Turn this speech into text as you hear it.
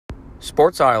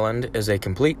Sports Island is a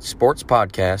complete sports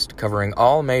podcast covering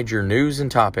all major news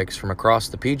and topics from across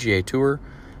the PGA Tour,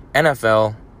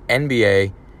 NFL,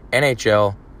 NBA,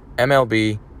 NHL,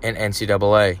 MLB, and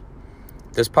NCAA.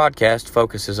 This podcast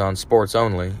focuses on sports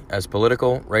only, as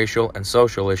political, racial, and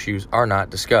social issues are not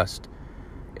discussed.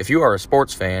 If you are a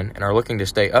sports fan and are looking to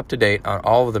stay up to date on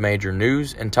all of the major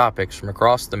news and topics from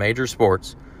across the major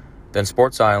sports, then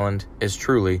Sports Island is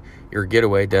truly your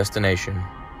getaway destination.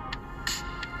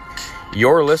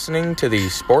 You're listening to the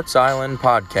Sports Island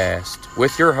Podcast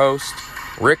with your host,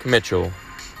 Rick Mitchell.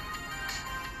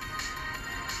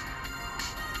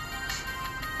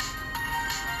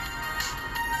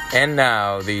 And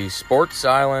now, the Sports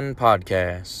Island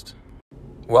Podcast.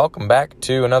 Welcome back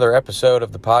to another episode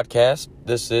of the podcast.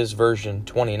 This is version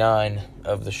 29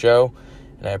 of the show,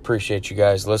 and I appreciate you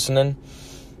guys listening.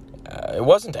 It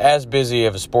wasn't as busy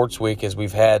of a sports week as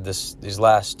we've had these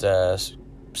last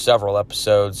several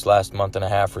episodes, last month and a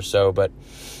half or so, but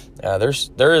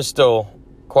there is still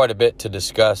quite a bit to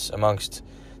discuss amongst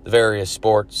the various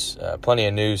sports. Plenty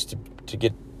of news to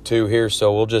get to here,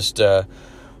 so we'll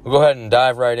go ahead and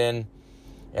dive right in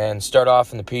and start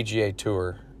off in the PGA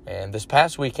Tour. And this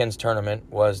past weekend's tournament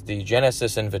was the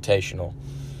Genesis Invitational,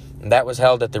 and that was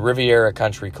held at the Riviera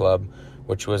Country Club,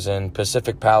 which was in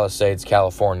Pacific Palisades,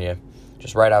 California,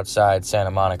 just right outside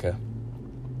Santa Monica.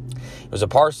 It was a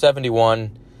par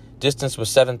 71. Distance was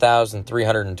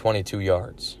 7,322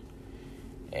 yards.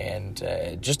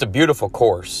 And just a beautiful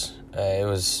course.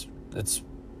 It's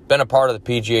been a part of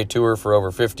the PGA Tour for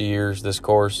over 50 years, this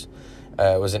course.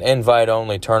 It was an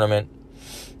invite-only tournament.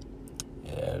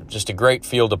 Just a great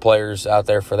field of players out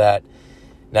there for that.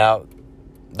 Now,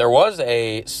 there was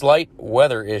a slight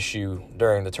weather issue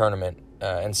during the tournament.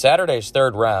 In Saturday's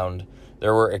third round,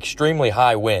 there were extremely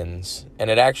high winds, and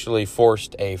it actually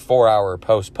forced a 4-hour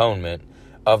postponement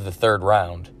of the third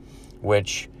round,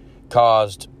 which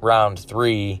caused round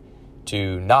 3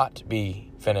 to not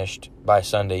be finished by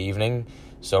Sunday evening.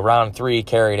 So round 3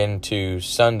 carried into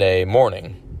Sunday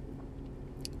morning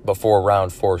before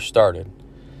round 4 started.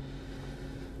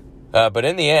 But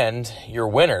in the end, your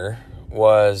winner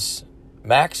was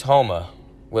Max Homa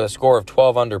with a score of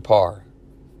 12 under par.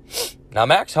 Now,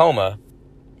 Max Homa,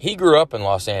 he grew up in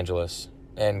Los Angeles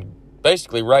and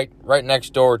basically right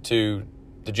next door to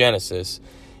the Genesis,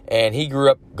 and he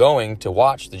grew up going to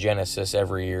watch the Genesis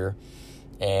every year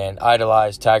and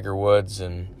idolized Tiger Woods.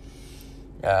 And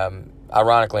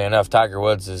ironically enough, Tiger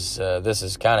Woods this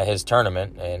is kind of his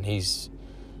tournament, and he's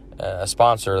a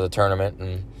sponsor of the tournament,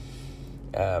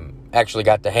 and actually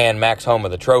got to hand Max Homa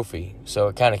the trophy. So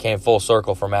it kind of came full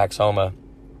circle for Max Homa.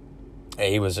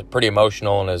 He was pretty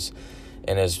emotional in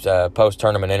his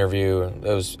post-tournament interview.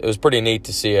 It was pretty neat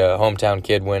to see a hometown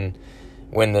kid win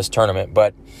this tournament.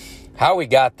 But how we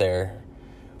got there,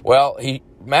 well,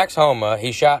 Max Homa,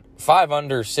 he shot 5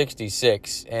 under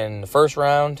 66 in the first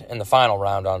round and the final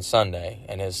round on Sunday.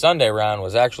 And his Sunday round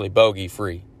was actually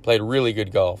bogey-free. Played really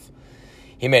good golf.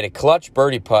 He made a clutch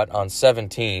birdie putt on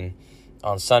 17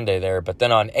 on Sunday there. But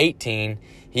then on 18,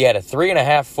 he had a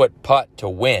 3.5-foot putt to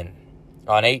win.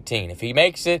 On 18. If he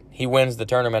makes it, he wins the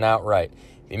tournament outright.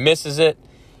 If he misses it,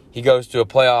 he goes to a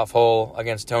playoff hole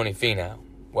against Tony Finau.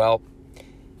 Well,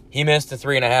 he missed a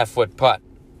 3.5-foot putt.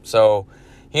 So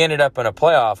he ended up in a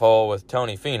playoff hole with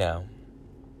Tony Finau.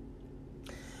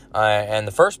 And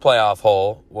the first playoff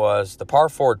hole was the par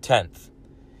 4 10th.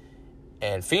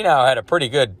 And Finau had a pretty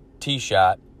good tee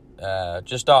shot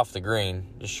just off the green,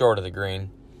 just short of the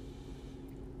green.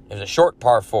 It was a short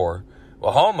par 4.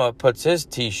 Well, Homa puts his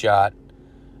tee shot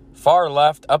far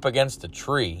left up against a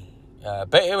tree.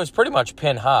 It was pretty much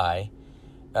pin high,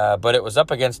 but it was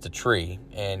up against a tree.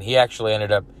 And he actually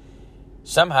ended up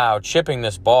somehow chipping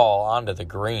this ball onto the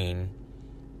green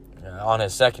on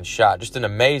his second shot. Just an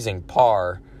amazing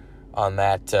par on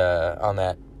that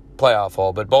playoff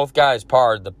hole. But both guys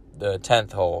parred the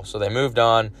 10th hole. So they moved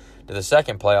on to the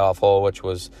second playoff hole, which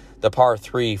was the par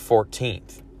 3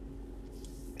 14th.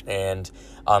 And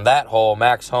on that hole,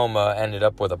 Max Homa ended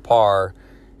up with a par,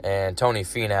 and Tony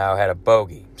Finau had a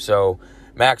bogey. So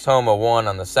Max Homa won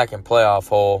on the second playoff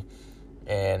hole,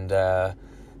 and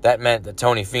that meant that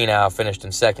Tony Finau finished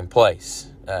in second place.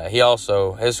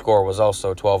 His score was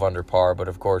also 12 under par, but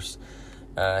of course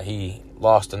he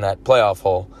lost in that playoff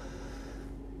hole.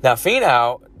 Now,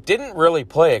 Finau didn't really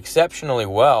play exceptionally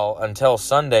well until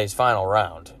Sunday's final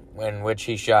round, in which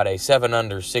he shot a 7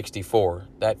 under 64.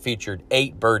 That featured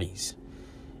 8 birdies.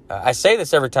 I say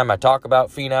this every time I talk about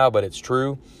Finau, but it's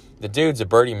true. The dude's a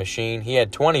birdie machine. He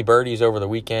had 20 birdies over the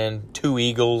weekend, 2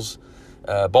 eagles.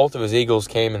 Both of his eagles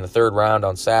came in the third round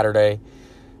on Saturday.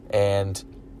 And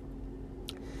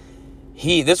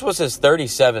This was his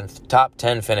 37th top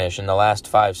 10 finish in the last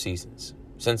 5 seasons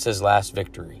since his last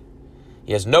victory.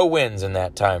 He has no wins in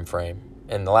that time frame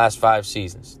in the last 5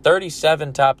 seasons.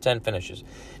 37 top 10 finishes.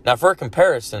 Now, for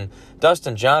comparison,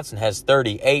 Dustin Johnson has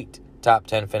 38 top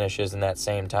 10 finishes in that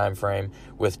same time frame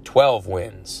with 12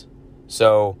 wins.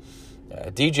 So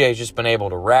DJ's just been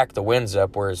able to rack the wins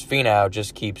up, whereas Finau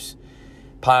just keeps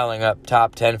piling up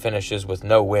top 10 finishes with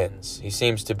no wins. He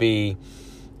seems to be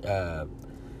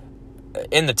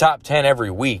in the top 10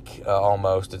 every week,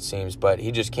 almost, it seems, but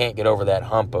he just can't get over that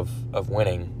hump of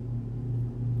winning.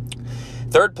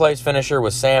 Third place finisher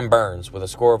was Sam Burns with a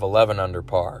score of 11 under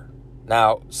par.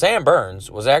 Now, Sam Burns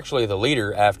was actually the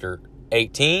leader after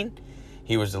 18.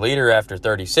 He was the leader after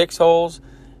 36 holes,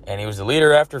 and he was the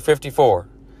leader after 54.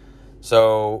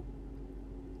 So,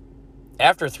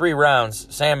 after 3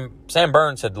 rounds, Sam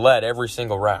Burns had led every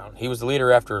single round. He was the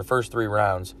leader after the first 3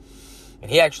 rounds. And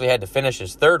he actually had to finish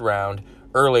his 3rd round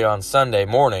early on Sunday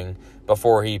morning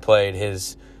before he played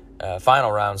his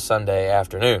final round Sunday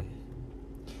afternoon.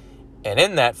 And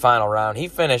in that final round, he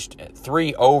finished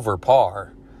 3 over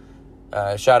par.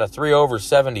 Shot a 3 over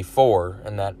 74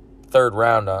 in that 3rd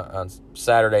round on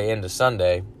Saturday into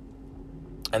Sunday.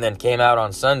 And then came out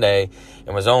on Sunday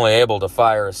and was only able to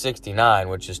fire a 69,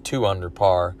 which is 2 under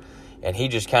par. And he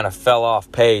just kind of fell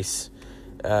off pace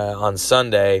on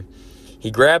Sunday. He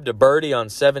grabbed a birdie on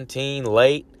 17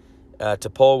 late to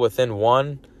pull within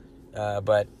 1,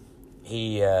 but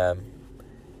he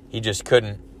just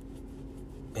couldn't.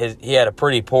 He had a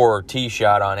pretty poor tee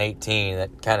shot on 18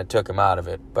 that kind of took him out of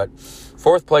it. But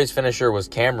 4th place finisher was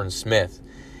Cameron Smith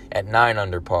at 9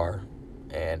 under par.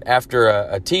 And after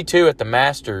a T2 at the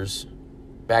Masters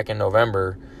back in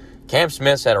November, Cam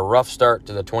Smith had a rough start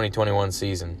to the 2021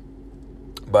 season.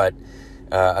 But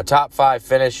a top 5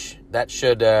 finish, that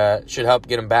should help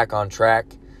get him back on track.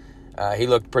 He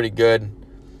looked pretty good.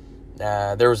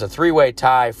 There was a 3-way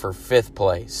tie for 5th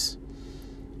place,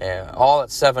 all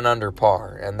at 7 under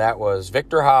par, and that was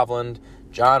Victor Hovland,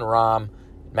 Jon Rahm,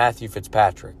 Matthew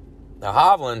Fitzpatrick. Now,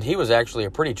 Hovland, he was actually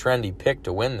a pretty trendy pick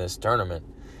to win this tournament,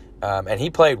 and he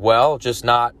played well, just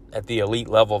not at the elite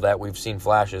level that we've seen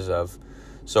flashes of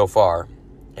so far.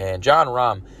 And Jon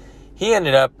Rahm, he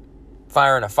ended up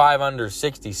firing a 5 under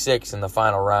 66 in the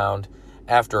final round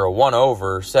after a 1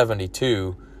 over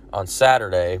 72 on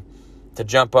Saturday to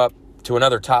jump up to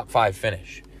another top 5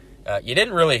 finish. You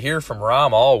didn't really hear from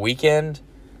Rahm all weekend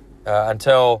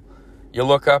until you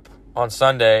look up on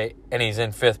Sunday and he's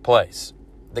in 5th place.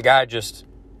 The guy just,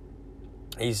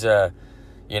 he's top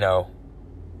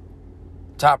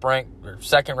ranked or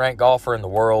 2nd ranked golfer in the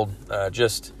world.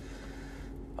 Just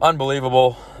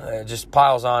unbelievable. Just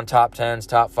piles on top 10s,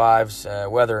 top 5s,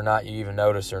 whether or not you even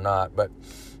notice or not. But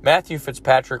Matthew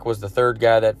Fitzpatrick was the 3rd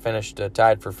guy that finished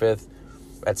tied for 5th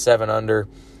at 7 under.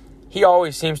 He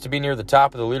always seems to be near the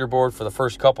top of the leaderboard for the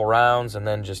first couple rounds and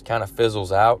then just kind of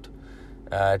fizzles out.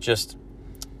 That's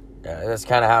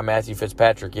kind of how Matthew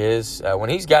Fitzpatrick is. When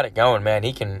he's got it going, man,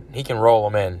 he can roll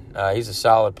them in. He's a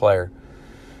solid player.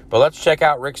 But let's check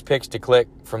out Rick's picks to click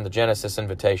from the Genesis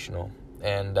Invitational.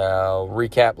 And I'll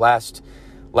recap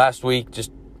last week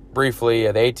just briefly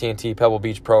at the AT&T Pebble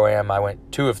Beach Pro-Am. I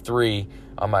went 2 of 3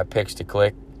 on my picks to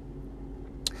click.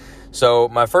 So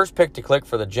my first pick to click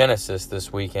for the Genesis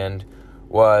this weekend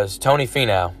was Tony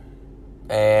Finau.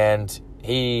 And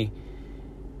he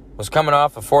was coming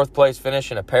off a 4th place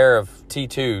finish in a pair of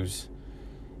T2s.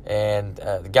 And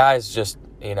the guy's just,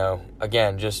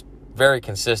 again, just very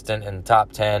consistent in the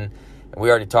top 10. And we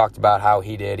already talked about how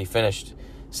he did. He finished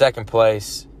 2nd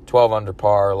place, 12 under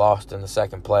par, lost in the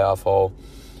 2nd playoff hole.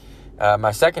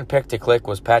 My second pick to click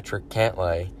was Patrick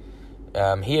Cantlay.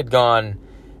 He had gone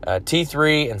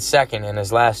T3 and 2nd in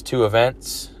his last 2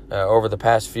 events over the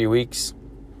past few weeks.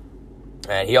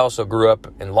 And he also grew up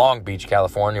in Long Beach,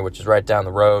 California, which is right down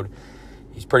the road.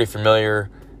 He's pretty familiar.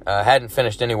 Hadn't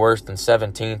finished any worse than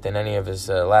 17th in any of his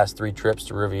last 3 trips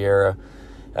to Riviera.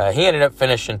 He ended up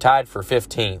finishing tied for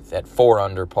 15th at 4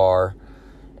 under par.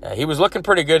 He was looking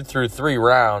pretty good through 3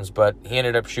 rounds, but he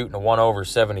ended up shooting a 1 over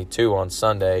 72 on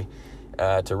Sunday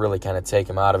to really kind of take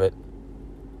him out of it.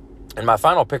 And my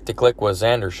final pick to click was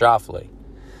Xander Schauffele.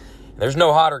 There's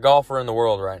no hotter golfer in the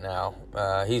world right now.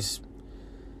 He's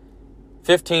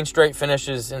 15 straight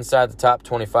finishes inside the top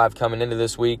 25 coming into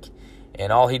this week,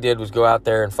 and all he did was go out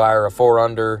there and fire a 4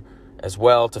 under as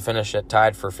well to finish at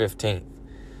tied for 15th.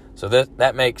 So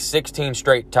that makes 16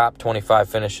 straight top 25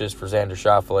 finishes for Xander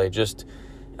Schauffele. Just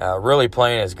really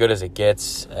playing as good as it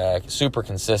gets, super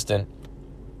consistent.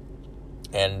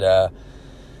 And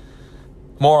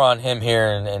more on him here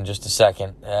in just a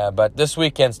second. But this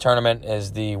weekend's tournament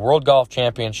is the World Golf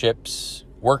Championships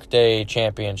Workday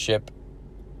Championship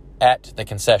at the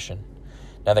Concession.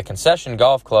 Now, the Concession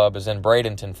Golf Club is in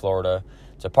Bradenton, Florida.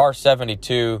 It's a par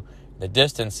 72. The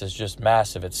distance is just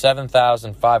massive. It's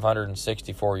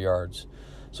 7,564 yards.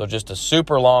 So just a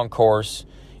super long course.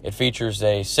 It features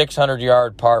a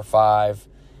 600-yard par 5,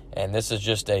 and this is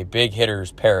just a big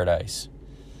hitter's paradise.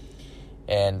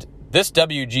 And this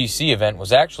WGC event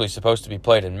was actually supposed to be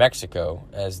played in Mexico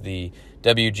as the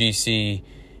WGC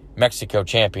Mexico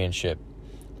Championship,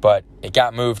 but it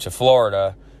got moved to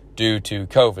Florida due to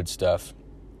COVID stuff.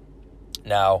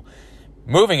 Now,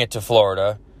 moving it to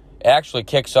Florida, it actually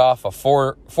kicks off a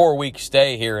four-week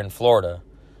stay here in Florida.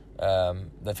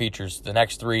 That features the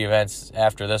next 3 events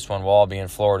after this one will all be in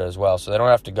Florida as well, so they don't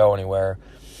have to go anywhere.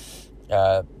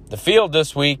 The field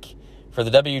this week for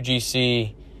the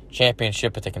WGC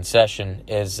Championship at the Concession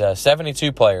is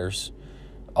 72 players,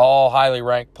 all highly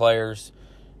ranked players.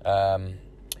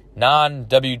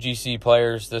 Non-WGC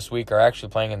players this week are actually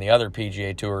playing in the other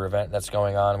PGA Tour event that's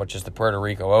going on, which is the Puerto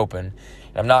Rico Open.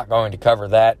 And I'm not going to cover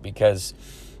that because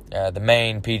the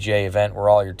main PGA event where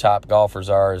all your top golfers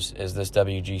are is this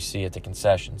WGC at the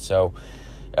Concession. So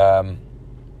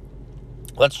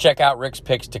let's check out Rick's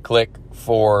picks to click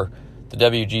for the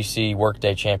WGC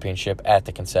Workday Championship at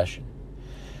the Concession.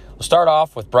 We'll start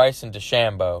off with Bryson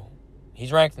DeChambeau.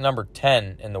 He's ranked number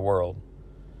 10 in the world,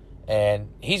 and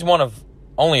he's one of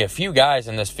only a few guys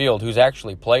in this field who's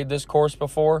actually played this course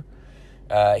before.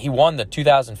 He won the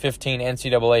 2015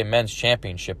 NCAA Men's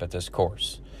Championship at this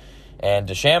course. And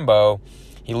DeChambeau,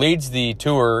 he leads the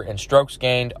tour in strokes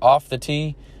gained off the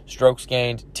tee, strokes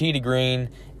gained tee to green,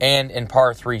 and in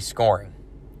par 3 scoring.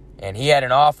 And he had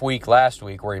an off week last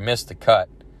week where he missed the cut.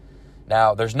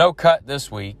 Now, there's no cut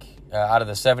this week out of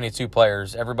the 72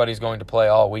 players. Everybody's going to play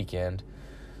all weekend.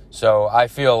 So I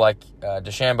feel like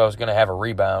DeChambeau is going to have a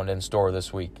rebound in store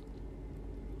this week.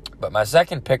 But my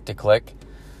second pick to click,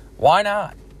 why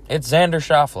not? It's Xander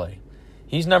Schauffele.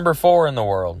 He's number 4 in the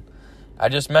world. I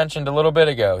just mentioned a little bit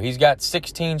ago, he's got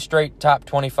 16 straight top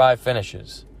 25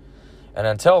 finishes. And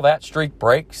until that streak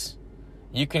breaks,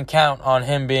 you can count on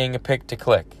him being a pick to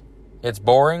click. It's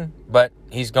boring, but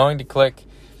he's going to click,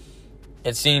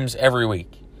 it seems, every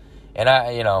week. And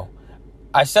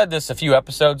I said this a few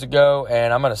episodes ago,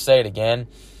 and I'm going to say it again.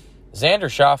 Xander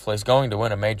Schauffele is going to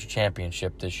win a major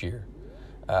championship this year.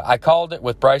 I called it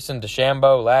with Bryson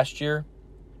DeChambeau last year,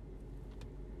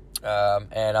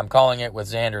 and I'm calling it with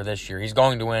Xander this year. He's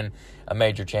going to win a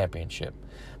major championship.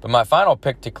 But my final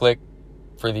pick to click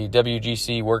for the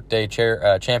WGC Workday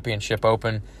Championship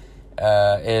Open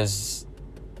is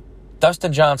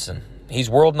Dustin Johnson. He's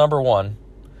world number 1.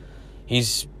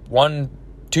 He's won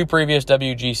 2 previous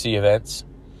WGC events,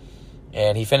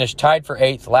 and he finished tied for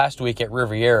 8th last week at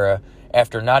Riviera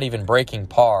after not even breaking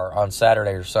par on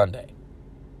Saturday or Sunday,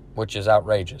 which is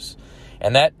outrageous.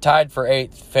 And that tied for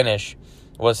 8th finish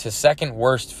was his second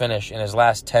worst finish in his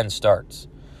last 10 starts.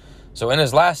 So in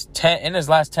his last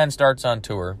 10 starts on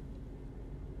tour,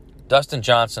 Dustin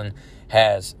Johnson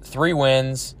has 3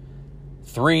 wins,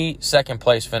 3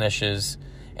 second-place finishes,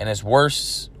 and his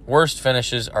worst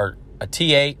finishes are a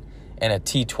T8 and a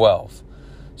T12.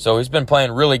 So he's been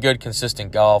playing really good,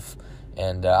 consistent golf,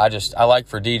 and I like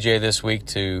for DJ this week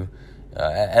to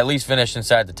at least finish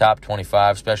inside the top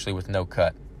 25, especially with no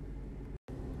cut.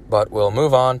 But we'll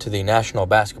move on to the National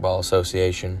Basketball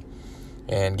Association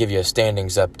and give you a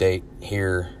standings update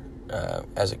here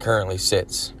as it currently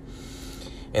sits.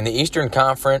 In the Eastern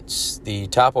Conference, the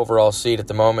top overall seed at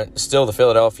the moment is still the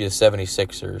Philadelphia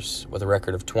 76ers with a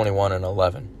record of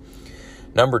 21-11.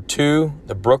 Number 2,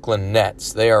 the Brooklyn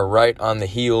Nets. They are right on the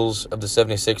heels of the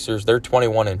 76ers. They're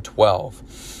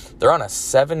 21-12. They're on a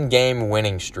 7-game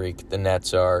winning streak, the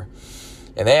Nets are.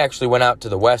 And they actually went out to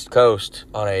the West Coast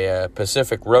on a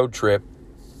Pacific road trip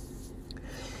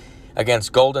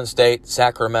against Golden State,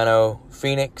 Sacramento,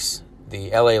 Phoenix,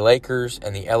 the LA Lakers,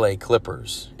 and the LA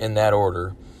Clippers, in that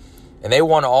order. And they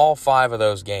won all 5 of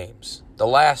those games, the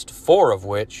last 4 of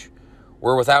which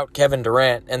were without Kevin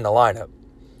Durant in the lineup.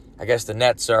 I guess the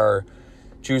Nets are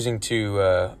choosing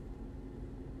to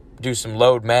do some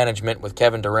load management with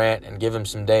Kevin Durant and give him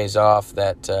some days off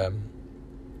that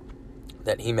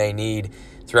he may need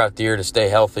throughout the year to stay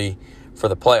healthy for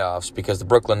the playoffs, because the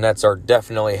Brooklyn Nets are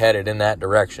definitely headed in that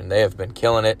direction. They have been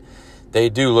killing it. They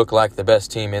do look like the best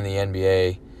team in the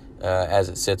NBA as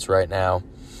it sits right now.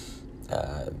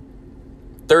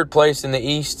 Third place in the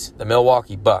East, the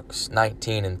Milwaukee Bucks,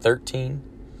 19-13.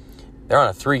 They're on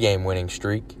a 3-game winning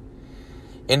streak.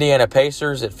 Indiana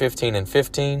Pacers at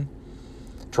 15-15.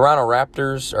 Toronto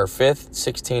Raptors are 5th,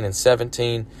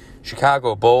 16-17.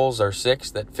 Chicago Bulls are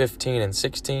 6th at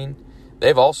 15-16.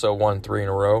 They've also won 3 in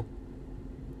a row.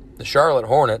 The Charlotte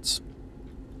Hornets,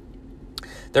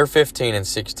 they're 15 and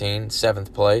 16,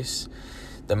 7th place.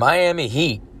 The Miami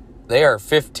Heat, they are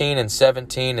 15 and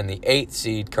 17 in the 8th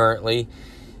seed currently.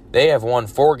 They have won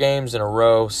 4 games in a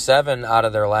row, 7 out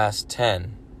of their last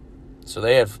 10. So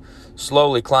they have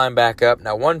slowly climbed back up.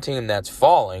 Now, one team that's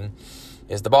falling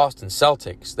is the Boston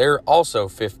Celtics. They're also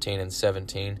 15 and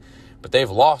 17, but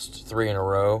they've lost 3 in a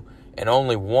row and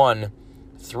only won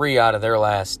 3 out of their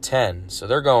last 10. So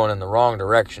they're going in the wrong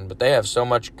direction, but they have so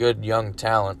much good young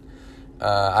talent.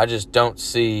 I just don't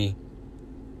see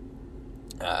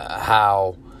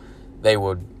how they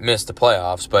would miss the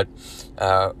playoffs. But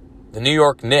the New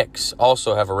York Knicks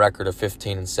also have a record of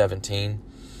 15 and 17.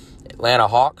 Atlanta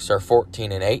Hawks are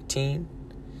 14 and 18.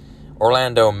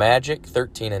 Orlando Magic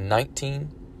 13 and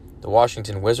 19. The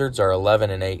Washington Wizards are 11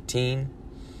 and 18.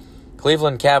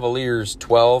 Cleveland Cavaliers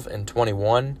 12 and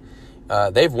 21.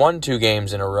 They've won 2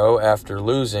 games in a row after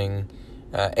losing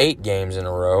 8 games in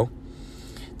a row.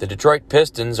 The Detroit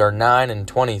Pistons are 9 and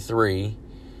 23.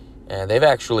 And they've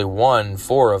actually won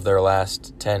 4 of their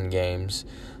last 10 games.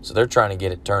 So they're trying to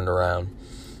get it turned around.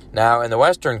 Now, in the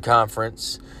Western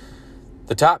Conference,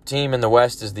 the top team in the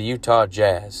West is the Utah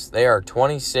Jazz. They are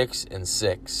 26 and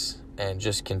 6 and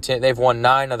just continue. They've won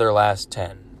 9 of their last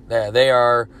 10. They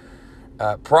are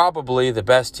probably the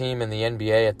best team in the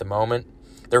NBA at the moment.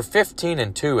 They're 15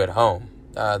 and 2 at home.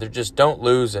 They just don't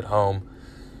lose at home,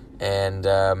 and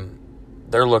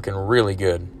they're looking really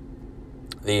good.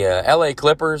 The LA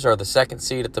Clippers are the 2nd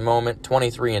seed at the moment,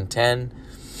 23 and 10.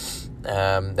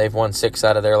 They've won 6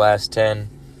 out of their last 10.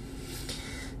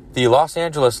 The Los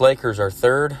Angeles Lakers are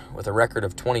 3rd with a record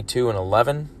of 22 and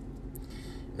 11.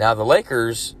 Now the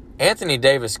Lakers, Anthony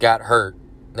Davis got hurt.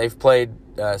 They've played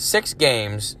 6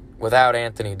 games without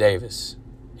Anthony Davis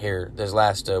here this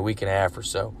last week and a half or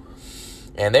so.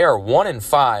 And they are 1 and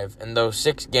 5 in those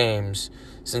 6 games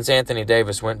since Anthony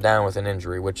Davis went down with an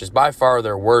injury, which is by far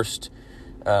their worst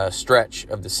stretch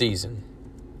of the season.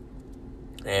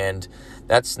 And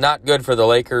that's not good for the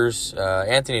Lakers.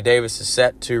 Anthony Davis is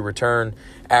set to return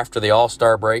after the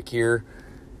All-Star break here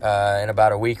in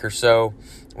about a week or so,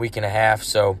 week and a half.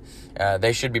 So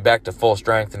they should be back to full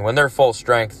strength. And when they're full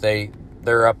strength,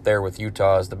 they're up there with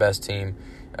Utah as the best team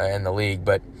in the league.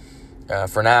 But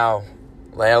for now,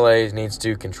 LA needs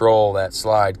to control that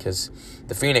slide because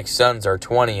the Phoenix Suns are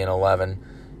 20 and 11,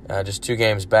 just 2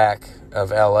 games back of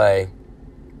LA.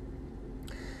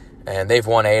 And they've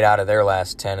won 8 out of their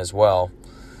last 10 as well.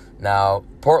 Now,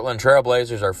 Portland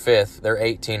Trailblazers are 5th. They're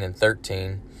 18 and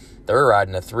 13. They're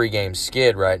riding a 3-game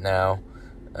skid right now.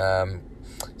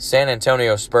 San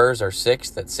Antonio Spurs are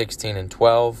 6th at 16 and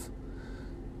 12.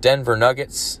 Denver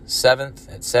Nuggets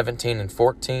 7th at 17 and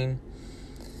 14.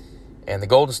 And the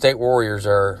Golden State Warriors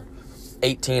are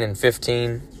 18 and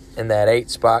 15 in that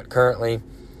 8th spot currently.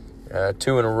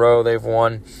 2 in a row they've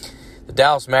won. The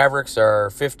Dallas Mavericks are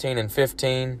 15 and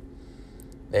 15.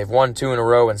 They've won 2 in a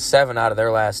row and 7 out of their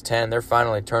last 10. They're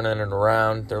finally turning it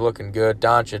around. They're looking good.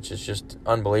 Doncic is just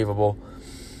unbelievable.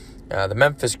 The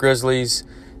Memphis Grizzlies,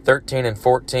 13 and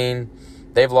 14.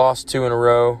 They've lost 2 in a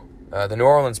row. The New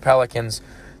Orleans Pelicans,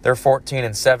 they're 14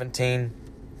 and 17.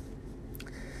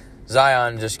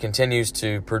 Zion just continues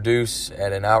to produce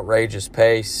at an outrageous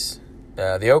pace.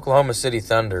 The Oklahoma City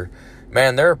Thunder,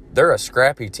 man, they're a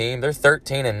scrappy team. They're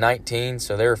 13 and 19,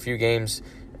 so they're a few games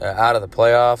out of the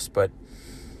playoffs, but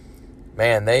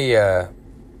man, they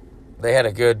had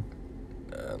a good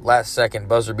last-second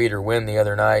buzzer-beater win the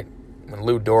other night when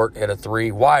Lou Dort hit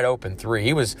a wide-open 3.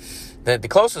 He was the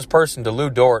closest person to Lou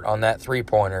Dort on that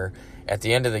three-pointer at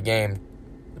the end of the game.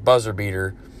 The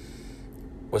buzzer-beater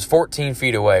was 14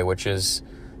 feet away, which is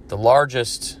the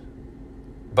largest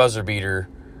buzzer-beater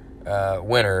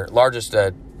winner, largest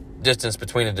distance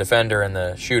between a defender and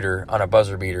the shooter on a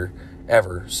buzzer-beater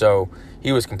ever. So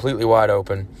he was completely wide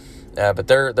open. But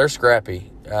they're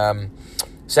scrappy.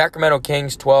 Sacramento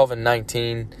Kings 12 and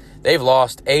 19. They've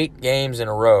lost 8 games in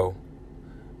a row.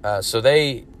 So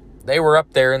they were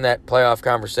up there in that playoff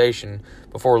conversation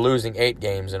before losing 8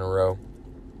 games in a row.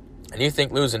 And you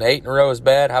think losing 8 in a row is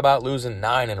bad? How about losing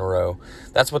 9 in a row?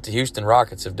 That's what the Houston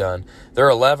Rockets have done. They're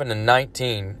 11 and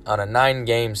 19 on a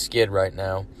 9-game skid right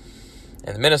now.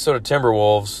 And the Minnesota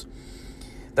Timberwolves,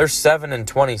 they're 7 and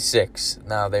 26.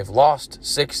 Now, they've lost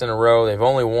 6 in a row. They've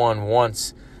only won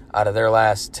once out of their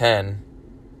last 10.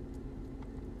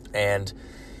 And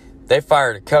they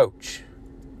fired a coach.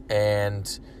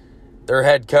 And their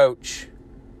head coach,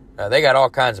 they got all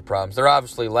kinds of problems. They're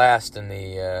obviously last in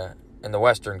the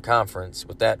Western Conference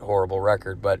with that horrible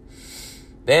record. But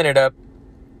they ended up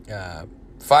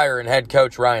firing head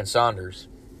coach Ryan Saunders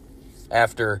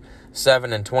after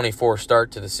 7 and 24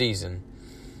 start to the season.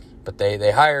 But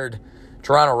they hired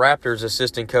Toronto Raptors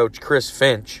assistant coach Chris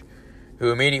Finch,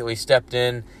 who immediately stepped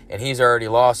in, and he's already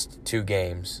lost 2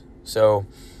 games. So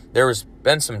there has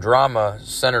been some drama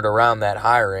centered around that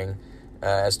hiring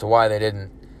as to why they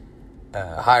didn't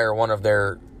hire one of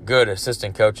their good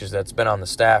assistant coaches that's been on the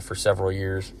staff for several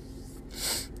years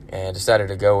and decided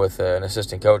to go with an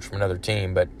assistant coach from another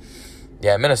team. But,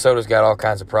 yeah, Minnesota's got all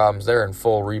kinds of problems. They're in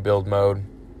full rebuild mode.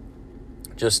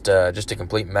 Just a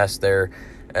complete mess there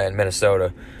in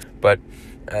Minnesota. But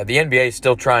the NBA is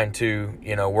still trying to,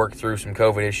 work through some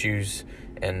COVID issues,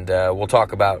 and we'll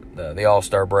talk about the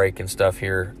All-Star break and stuff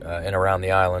here and around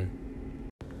the island.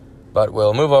 But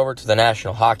we'll move over to the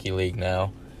National Hockey League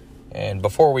now. And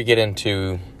before we get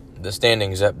into the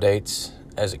standings updates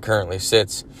as it currently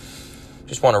sits,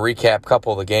 just want to recap a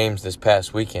couple of the games this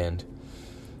past weekend.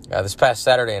 This past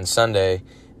Saturday and Sunday,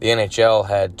 the NHL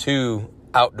had 2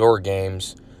 outdoor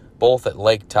games, both at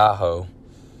Lake Tahoe,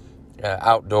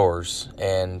 outdoors.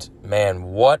 And, man,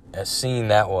 what a scene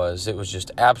that was. It was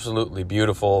just absolutely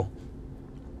beautiful.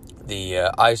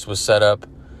 The ice was set up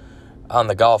on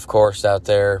the golf course out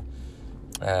there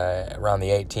around the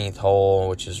 18th hole,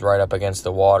 which is right up against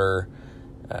the water.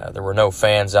 There were no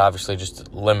fans, obviously, just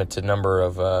a limited number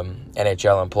of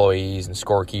NHL employees and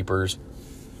scorekeepers.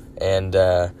 And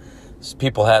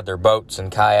people had their boats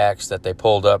and kayaks that they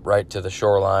pulled up right to the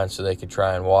shoreline so they could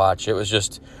try and watch. It was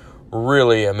just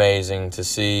really amazing to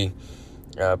see.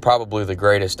 Probably the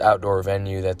greatest outdoor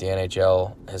venue that the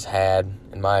NHL has had,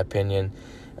 in my opinion.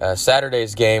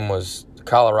 Saturday's game was the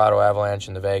Colorado Avalanche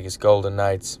and the Vegas Golden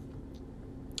Knights.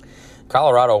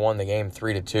 Colorado won the game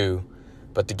 3-2,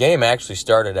 but the game actually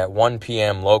started at 1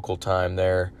 p.m. local time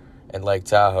there in Lake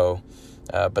Tahoe.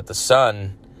 But the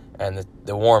sun and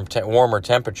the warmer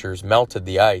temperatures melted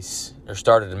the ice, or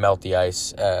started to melt the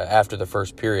ice after the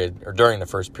first period, or during the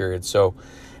first period. So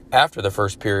after the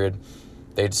first period,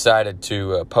 they decided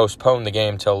to postpone the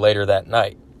game till later that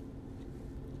night.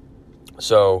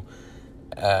 So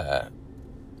at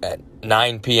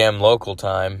 9 p.m. local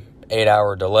time,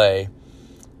 8-hour delay,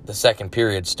 the second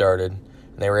period started,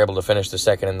 and they were able to finish the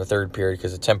second and the third period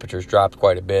because the temperatures dropped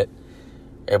quite a bit,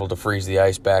 able to freeze the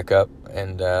ice back up,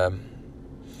 and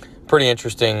pretty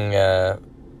interesting to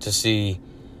see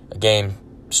a game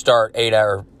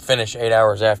finish 8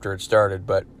 hours after it started,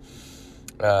 but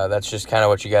that's just kind of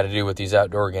what you got to do with these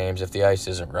outdoor games if the ice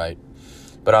isn't right.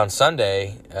 But on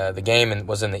Sunday, the game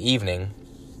was in the evening,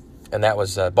 and that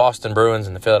was Boston Bruins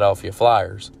and the Philadelphia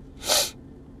Flyers.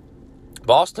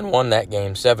 Boston won that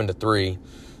game 7-3.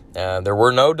 There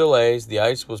were no delays. The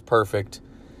ice was perfect.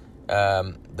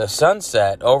 The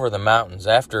sunset over the mountains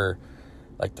after,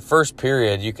 the first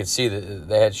period, you could see that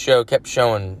they had kept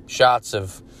showing shots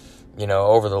of,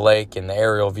 over the lake and the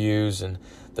aerial views, and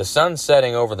the sun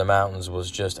setting over the mountains was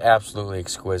just absolutely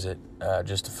exquisite.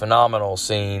 Just a phenomenal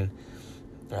scene.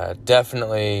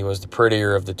 Definitely was the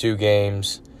prettier of the 2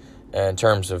 games in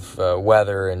terms of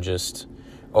weather and just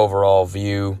overall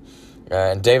view.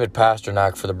 And David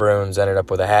Pastrnak for the Bruins ended up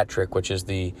with a hat trick, which is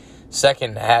the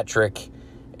second hat trick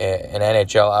in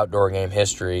NHL outdoor game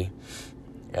history.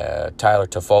 Tyler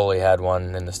Toffoli had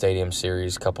one in the Stadium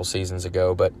Series a couple seasons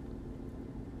ago. But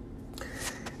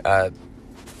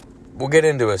we'll get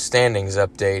into a standings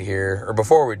update here. Or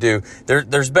before we do,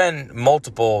 there's been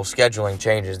multiple scheduling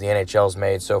changes the NHL's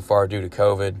made so far due to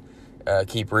COVID.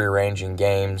 Keep rearranging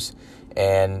games.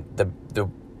 And the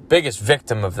biggest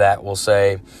victim of that, we'll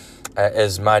say,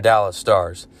 is my Dallas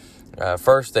Stars.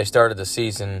 First, they started the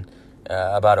season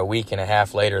about a week and a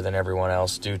half later than everyone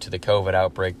else due to the COVID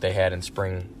outbreak they had in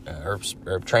spring,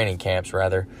 or training camps,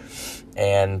 rather.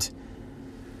 And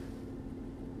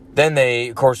then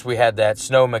we had that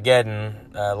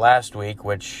Snowmageddon last week,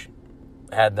 which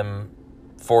had them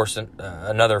force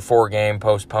another 4-game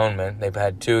postponement. They've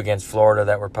had 2 against Florida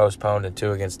that were postponed and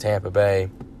 2 against Tampa Bay.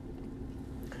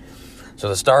 So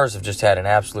the Stars have just had an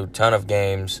absolute ton of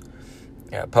games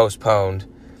postponed.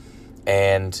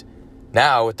 And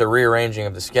now with the rearranging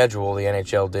of the schedule the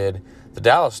NHL did, the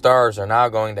Dallas Stars are now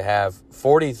going to have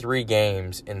 43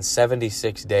 games in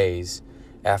 76 days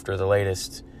after the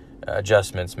latest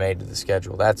adjustments made to the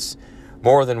schedule. That's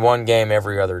more than 1 game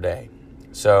every other day.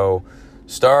 So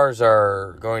Stars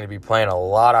are going to be playing a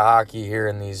lot of hockey here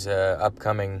in these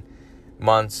upcoming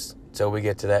months until we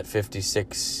get to that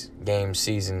 56-game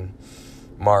season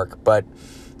mark. But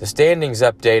the standings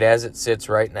update as it sits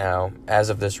right now, as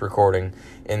of this recording,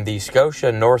 in the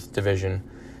Scotia North Division,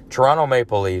 Toronto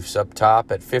Maple Leafs up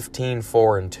top at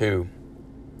 15-4-2.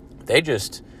 They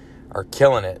just are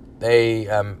killing it. They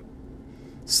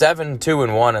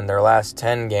 7-2-1 in their last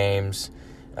 10 games.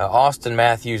 Austin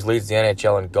Matthews leads the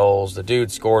NHL in goals. The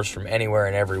dude scores from anywhere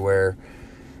and everywhere.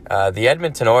 The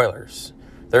Edmonton Oilers,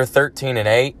 they're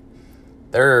 13-8.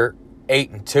 They're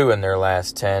 8-2 in their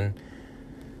last 10.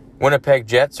 Winnipeg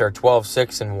Jets are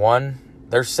 12-6-1.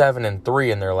 They're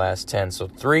 7-3 in their last 10. So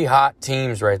 3 hot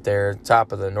teams right there,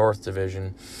 top of the North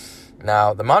Division.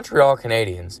 Now, the Montreal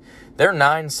Canadiens, they're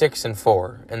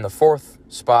 9-6-4 in the 4th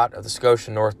spot of the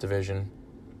Scotia North Division.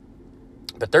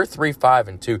 But they're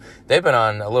 3-5-2. They've been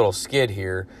on a little skid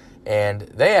here, and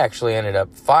they actually ended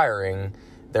up firing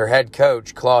their head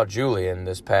coach, Claude Julien,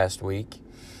 this past week.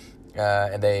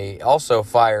 And they also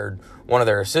fired one of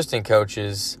their assistant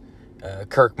coaches,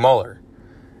 Kirk Muller.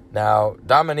 Now,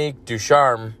 Dominique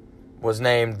Ducharme was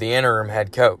named the interim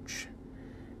head coach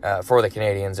for the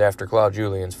Canadiens after Claude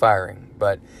Julien's firing.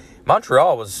 But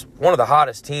Montreal was one of the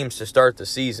hottest teams to start the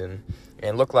season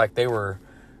and looked like they were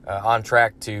on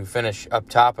track to finish up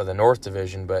top of the North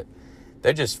Division, but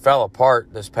they just fell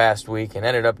apart this past week and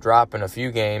ended up dropping a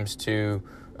few games to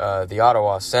the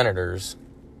Ottawa Senators.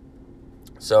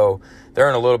 So they're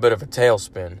in a little bit of a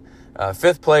tailspin.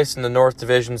 5th place in the North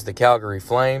Division is the Calgary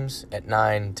Flames at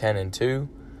 9-10-2.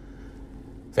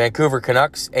 Vancouver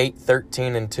Canucks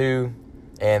 8-13-2.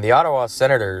 And the Ottawa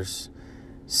Senators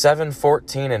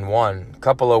 7-14-1. A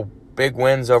couple of big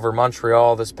wins over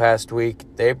Montreal this past week.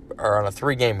 They are on a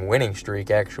 3-game winning streak,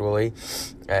 actually,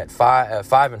 at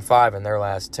 5-5 in their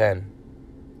last 10.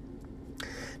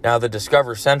 Now the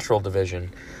Discover Central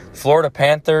Division. Florida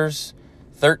Panthers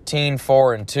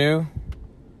 13-4-2.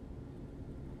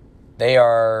 They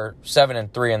are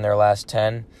 7-3 in their last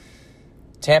 10.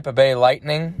 Tampa Bay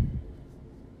Lightning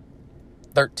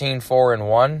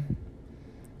 13-4-1.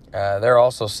 They're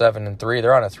also 7-3.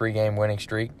 They're on a 3-game winning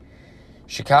streak.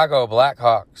 Chicago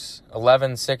Blackhawks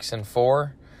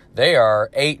 11-6-4. They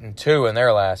are 8-2 in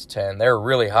their last 10. They're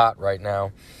really hot right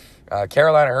now.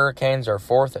 Carolina Hurricanes are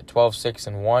 4th at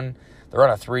 12-6-1. They're on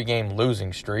a 3-game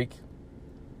losing streak.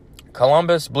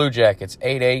 Columbus Blue Jackets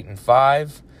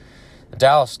 8-5. The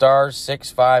Dallas Stars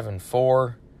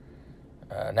 6-5-4.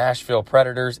 Nashville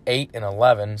Predators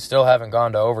 8-11. Still haven't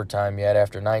gone to overtime yet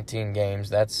after 19 games.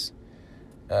 That's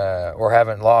or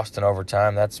haven't lost in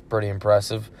overtime. That's pretty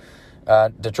impressive.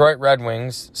 Detroit Red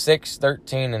Wings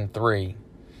 6-13-3.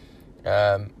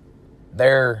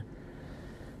 They're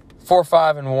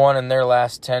 4-5-1 in their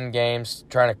last 10 games,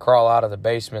 trying to crawl out of the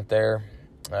basement there.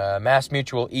 Mass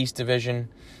Mutual East Division.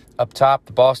 Up top,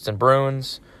 the Boston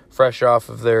Bruins, fresh off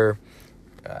of their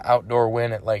outdoor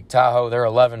win at Lake Tahoe. They're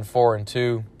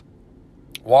 11-4-2.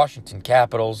 Washington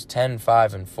Capitals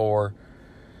 10-5-4.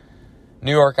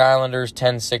 New York Islanders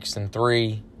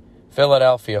 10-6-3.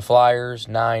 Philadelphia Flyers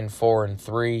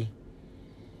 9-4-3.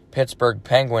 Pittsburgh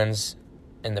Penguins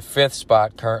in the 5th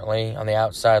spot currently on the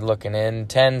outside looking in,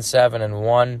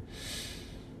 10-7-1.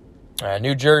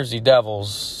 New Jersey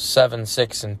Devils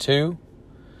 7-6-2.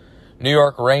 New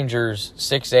York Rangers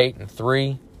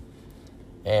 6-8-3.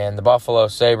 And the Buffalo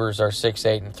Sabres are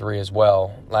 6-8-3 as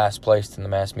well, last placed in the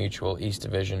Mass Mutual East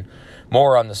Division.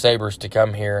 More on the Sabres to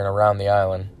come here and around the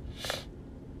island.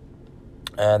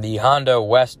 And the Honda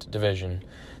West Division.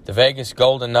 The Vegas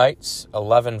Golden Knights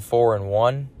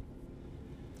 11-4-1.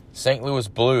 St. Louis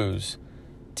Blues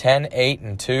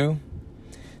 10-8-2.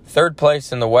 3rd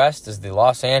place in the West is the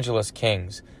Los Angeles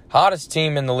Kings. Hottest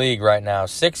team in the league right now,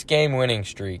 6-game winning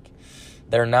streak.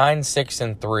 They're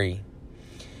 9-6-3.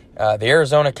 The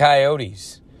Arizona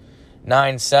Coyotes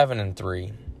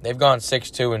 9-7-3. They've gone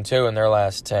 6-2-2 in their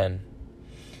last 10.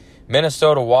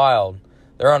 Minnesota Wild,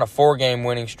 they're on a 4-game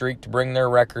winning streak to bring their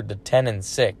record to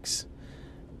 10-6.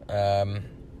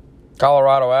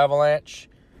 Colorado Avalanche,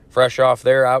 fresh off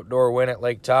their outdoor win at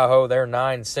Lake Tahoe, they're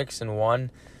 9-6-1,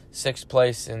 6th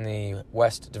place in the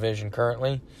West Division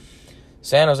currently.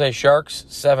 San Jose Sharks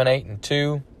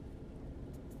 7-8-2,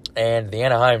 and the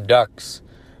Anaheim Ducks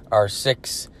are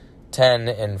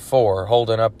 6-10-4,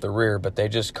 holding up the rear, but they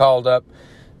just called up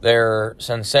their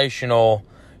sensational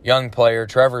young player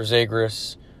Trevor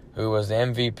Zegras, who was the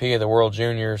MVP of the World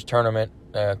Juniors tournament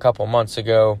a couple months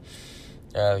ago.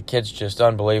 The kid's just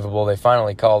unbelievable. They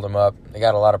finally called him up. They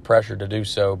got a lot of pressure to do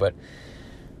so, but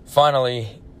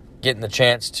finally getting the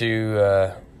chance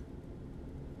to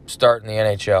start in the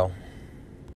NHL.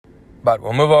 But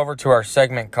we'll move over to our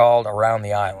segment called Around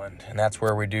the Island, and that's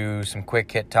where we do some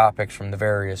quick hit topics from the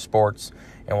various sports.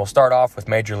 And we'll start off with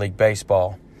Major League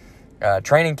Baseball.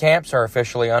 Training camps are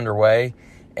officially underway,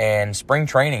 and spring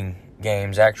training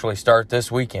games actually start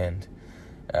this weekend.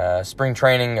 Spring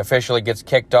training officially gets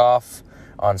kicked off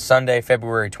on Sunday,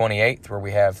 February 28th, where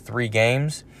we have 3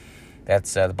 games.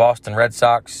 That's the Boston Red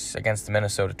Sox against the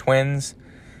Minnesota Twins,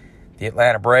 the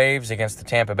Atlanta Braves against the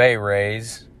Tampa Bay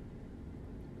Rays,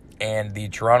 and the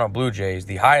Toronto Blue Jays,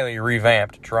 the highly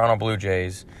revamped Toronto Blue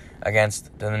Jays,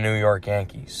 against the New York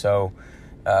Yankees. So,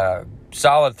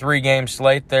 solid 3-game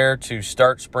slate there to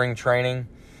start spring training.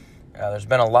 There's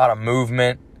been a lot of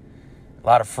movement, a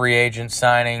lot of free agent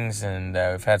signings, and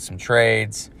we've had some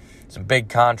trades. Some big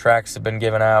contracts have been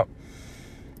given out.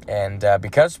 And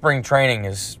because spring training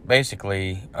is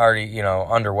basically already,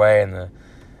 underway and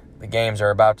the games are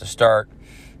about to start,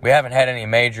 we haven't had any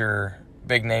major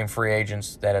big-name free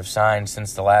agents that have signed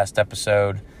since the last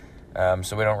episode,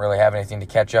 so we don't really have anything to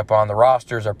catch up on. The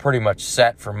rosters are pretty much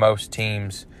set for most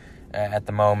teams at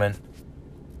the moment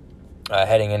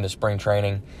heading into spring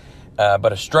training.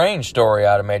 But a strange story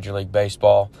out of Major League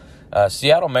Baseball.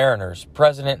 Seattle Mariners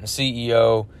president and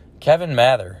CEO Kevin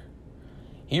Mather,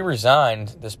 he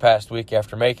resigned this past week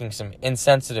after making some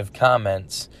insensitive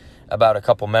comments about a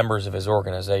couple members of his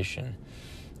organization.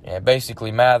 And basically,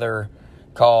 Mather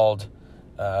called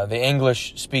the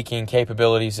English-speaking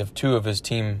capabilities of 2 of his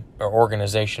team or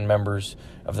organization members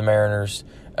of the Mariners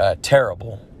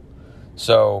terrible.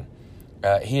 So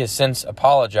he has since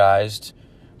apologized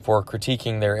for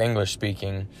critiquing their English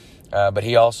speaking, but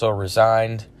he also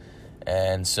resigned,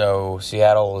 and so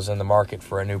Seattle is in the market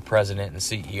for a new president and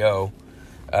CEO.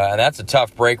 And that's a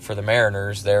tough break for the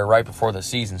Mariners. They're right before the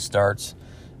season starts,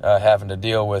 having to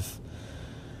deal with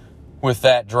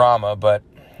that drama, but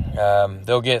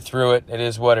they'll get through it. It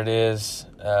is what it is.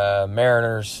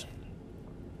 Mariners,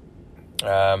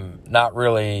 not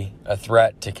really a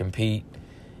threat to compete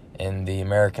in the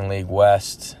American League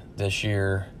West this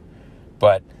year.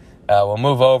 But we'll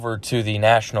move over to the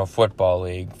National Football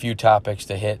League. A few topics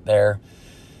to hit there.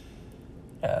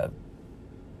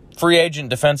 Free agent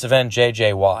defensive end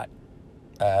J.J. Watt.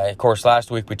 Of course, last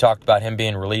week we talked about him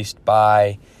being released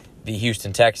by the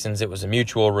Houston Texans. It was a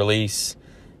mutual release.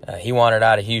 He wanted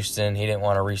out of Houston. He didn't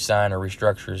want to re-sign or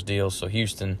restructure his deal, so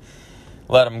Houston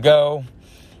let him go.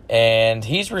 And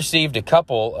he's received a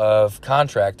couple of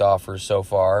contract offers so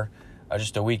far,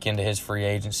 just a week into his free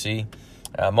agency.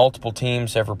 Multiple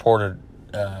teams have reported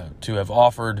to have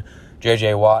offered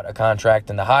J.J. Watt a contract,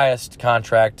 and the highest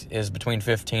contract is between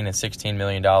 $15 and $16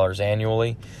 million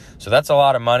annually. So that's a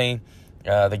lot of money.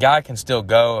 The guy can still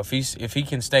go. If he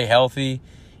can stay healthy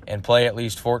and play at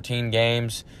least 14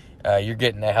 games, you're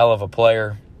getting a hell of a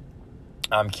player.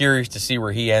 I'm curious to see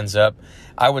where he ends up.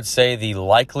 I would say the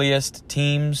likeliest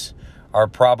teams are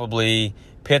probably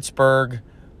Pittsburgh,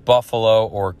 Buffalo,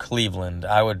 or Cleveland.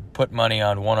 I would put money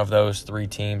on one of those 3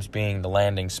 teams being the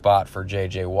landing spot for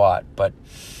J.J. Watt. But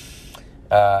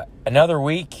another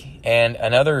week and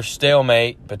another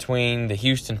stalemate between the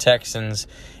Houston Texans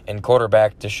and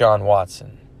quarterback Deshaun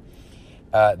Watson.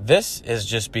 This is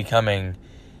just becoming,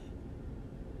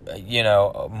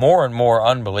 more and more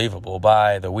unbelievable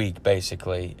by the week,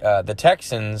 basically. The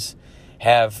Texans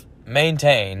have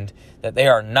maintained that they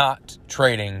are not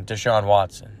trading Deshaun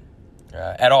Watson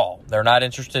at all. They're not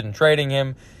interested in trading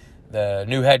him. The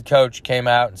new head coach came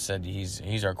out and said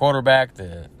he's our quarterback.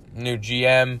 The new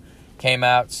GM came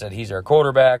out and said he's our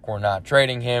quarterback. We're not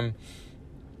trading him.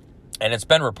 And it's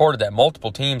been reported that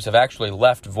multiple teams have actually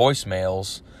left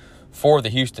voicemails for the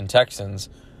Houston Texans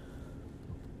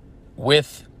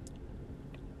with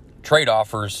trade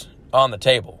offers on the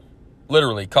table.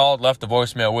 Literally called, left a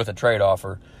voicemail with a trade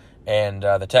offer, and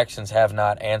the Texans have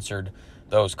not answered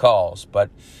those calls. But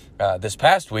this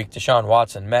past week, Deshaun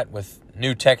Watson met with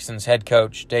new Texans head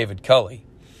coach David Culley.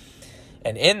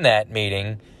 And in that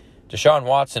meeting, Deshaun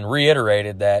Watson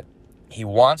reiterated that he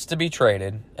wants to be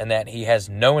traded and that he has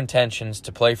no intentions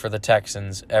to play for the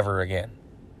Texans ever again.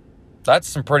 That's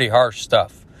some pretty harsh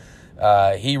stuff.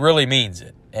 He really means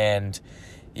it. And,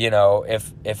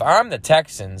 if I'm the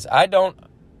Texans, I don't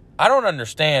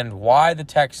understand why the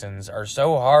Texans are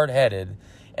so hard-headed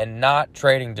and not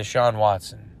trading Deshaun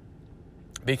Watson.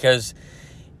 Because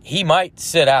he might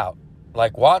sit out.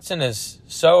 Like, Watson is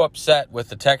so upset with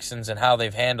the Texans and how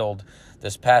they've handled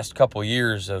this past couple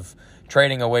years of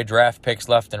trading away draft picks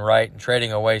left and right and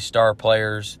trading away star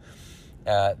players,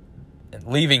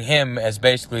 leaving him as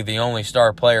basically the only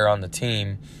star player on the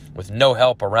team with no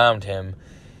help around him.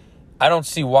 I don't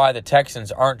see why the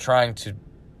Texans aren't trying to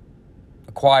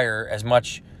acquire as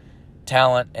much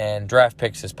talent and draft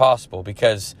picks as possible,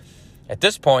 because at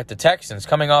this point, the Texans,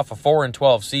 coming off a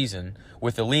 4-12 season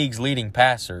with the league's leading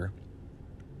passer,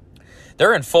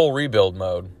 they're in full rebuild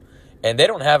mode. And they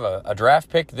don't have a draft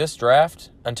pick this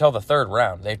draft until the 3rd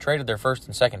round. They've traded their 1st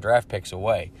and 2nd draft picks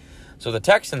away. So the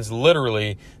Texans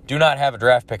literally do not have a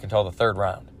draft pick until the 3rd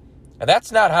round. And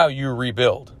that's not how you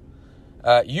rebuild.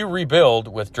 You rebuild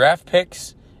with draft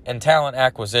picks and talent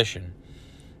acquisition.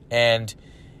 And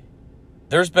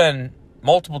there's been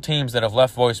multiple teams that have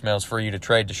left voicemails for you to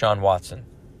trade Deshaun Watson.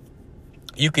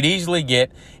 You could easily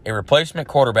get a replacement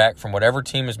quarterback from whatever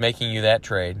team is making you that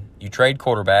trade. You trade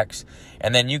quarterbacks,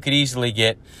 and then you could easily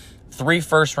get 3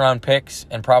 first-round picks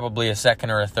and probably a second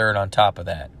or a third on top of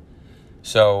that.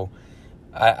 So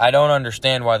I don't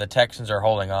understand why the Texans are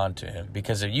holding on to him,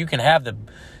 because if you can have the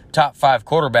top 5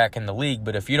 quarterback in the league,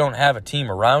 but if you don't have a team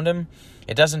around him,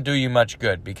 it doesn't do you much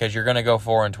good because you're going to go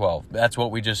 4-12. That's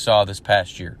what we just saw this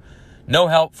past year. No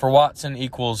help for Watson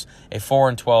equals a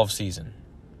 4-12 season,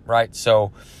 right?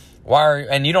 So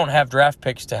and you don't have draft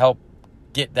picks to help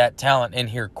get that talent in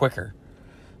here quicker.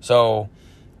 So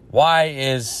why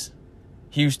is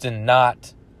Houston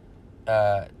not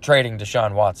trading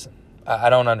Deshaun Watson?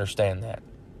 I don't understand that.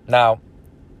 Now,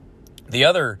 the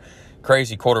other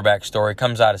crazy quarterback story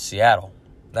comes out of Seattle.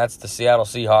 That's the Seattle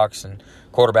Seahawks and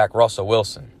quarterback Russell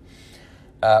Wilson.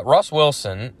 Russ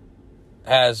Wilson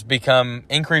has become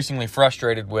increasingly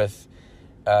frustrated with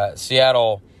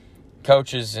Seattle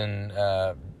coaches and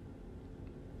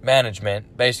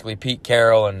management, basically Pete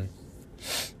Carroll and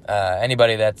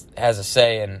anybody that has a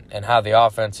say in how the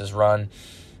offense is run.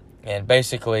 And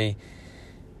basically,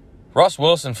 Russ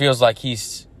Wilson feels like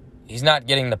he's not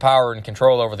getting the power and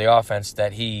control over the offense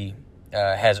that he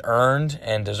has earned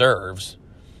and deserves,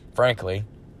 frankly.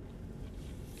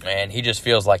 And he just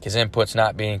feels like his input's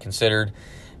not being considered.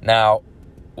 Now,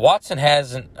 Wilson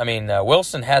has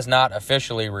not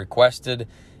officially requested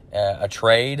a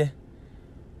trade,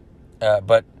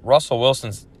 but Russell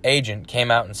Wilson's agent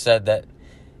came out and said that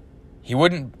he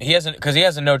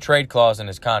has a no trade clause in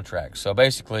his contract. So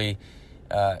basically,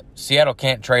 Seattle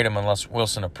can't trade him unless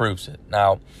Wilson approves it.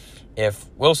 Now, if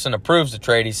Wilson approves the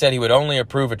trade, he said he would only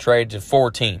approve a trade to 4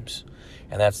 teams,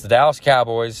 and that's the Dallas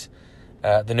Cowboys,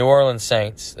 the New Orleans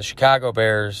Saints, the Chicago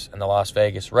Bears, and the Las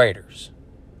Vegas Raiders.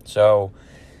 So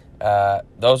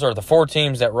those are the 4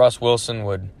 teams that Russ Wilson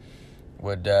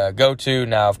would go to.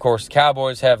 Now, of course, the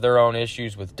Cowboys have their own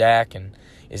issues with Dak, and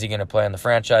is he going to play on the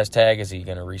franchise tag? Is he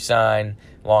going to re-sign?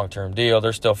 Long-term deal.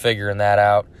 They're still figuring that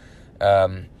out.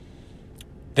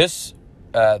 This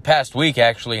past week,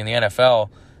 actually, in the NFL,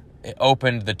 it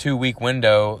opened the 2-week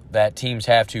window that teams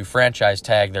have to franchise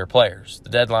tag their players. The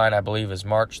deadline, I believe, is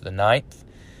March the 9th,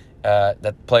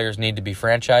 that players need to be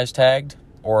franchise tagged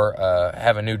or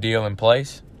have a new deal in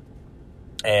place.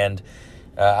 And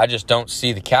I just don't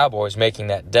see the Cowboys making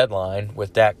that deadline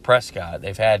with Dak Prescott.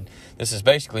 This has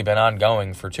basically been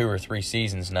ongoing for 2 or 3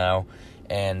 seasons now,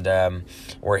 and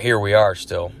here we are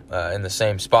still in the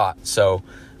same spot. So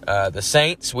the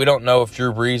Saints, we don't know if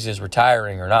Drew Brees is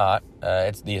retiring or not.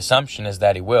 The assumption is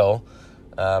that he will,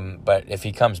 but if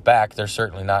he comes back, they're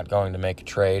certainly not going to make a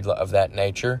trade of that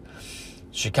nature.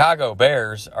 Chicago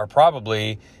Bears are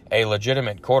probably a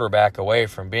legitimate quarterback away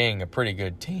from being a pretty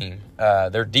good team.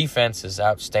 Their defense is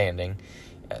outstanding.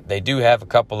 They do have a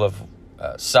couple of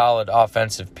solid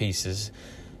offensive pieces.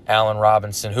 Allen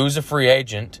Robinson, who's a free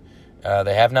agent.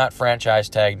 They have not franchise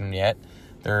tagged him yet.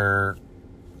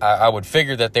 I would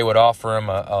figure that they would offer him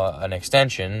an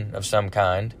extension of some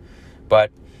kind,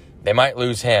 but they might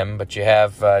lose him. But you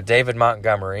have David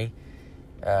Montgomery,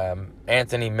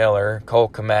 Anthony Miller, Cole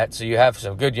Kmet. So you have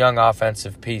some good young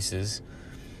offensive pieces.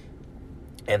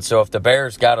 And so if the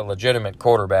Bears got a legitimate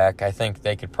quarterback, I think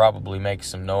they could probably make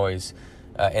some noise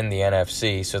in the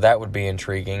NFC. So that would be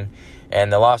intriguing.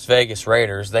 And the Las Vegas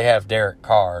Raiders, they have Derek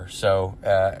Carr. So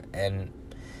and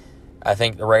I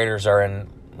think the Raiders are in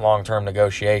long-term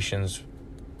negotiations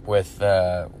with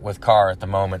Carr at the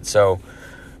moment. So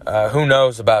who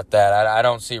knows about that? I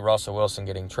don't see Russell Wilson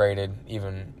getting traded,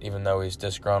 even though he's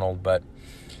disgruntled. But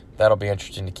that'll be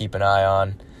interesting to keep an eye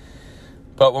on.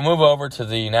 But we'll move over to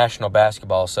the National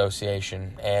Basketball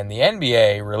Association, and the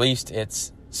NBA released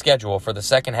its schedule for the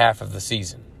second half of the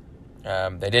season.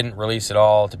 They didn't release it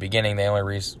all at the beginning. They only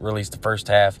released the first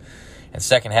half, and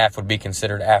second half would be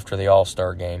considered after the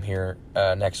All-Star game here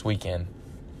next weekend.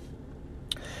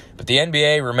 But the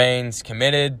NBA remains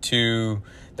committed to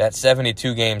that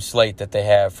 72-game slate that they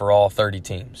have for all 30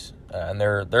 teams, and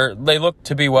they look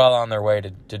to be well on their way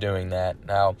to doing that.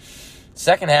 Now,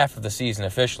 second half of the season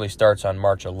officially starts on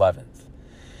March 11th.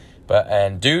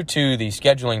 And due to the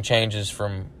scheduling changes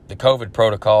from the COVID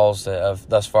protocols of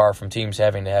thus far from teams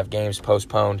having to have games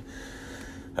postponed,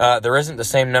 there isn't the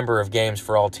same number of games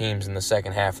for all teams in the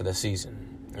second half of the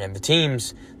season. And the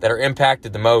teams that are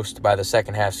impacted the most by the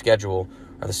second half schedule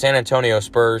are the San Antonio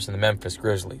Spurs and the Memphis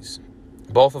Grizzlies.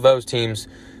 Both of those teams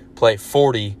play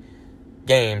 40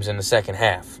 games in the second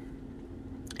half,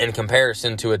 in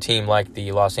comparison to a team like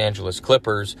the Los Angeles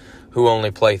Clippers, who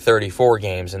only play 34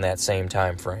 games in that same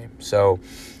time frame. So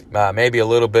Maybe a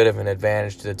little bit of an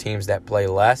advantage to the teams that play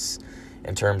less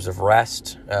in terms of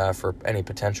rest for any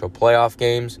potential playoff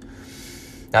games.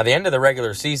 Now, the end of the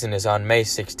regular season is on May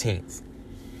 16th.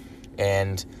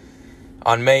 And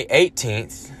on May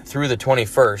 18th through the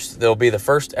 21st, there'll be the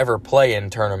first ever play-in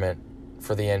tournament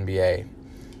for the NBA.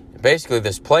 Basically,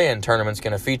 this play-in tournament is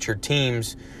going to feature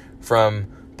teams from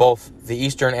both the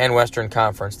Eastern and Western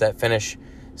Conference that finish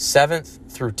 7th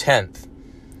through 10th.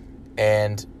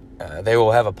 And they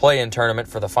will have a play-in tournament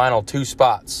for the final 2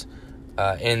 spots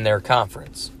in their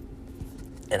conference.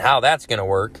 And how that's going to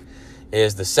work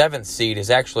is the 7th seed is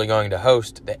actually going to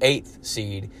host the 8th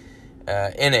seed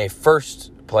in a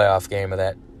first playoff game of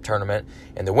that tournament,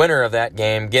 and the winner of that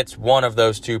game gets one of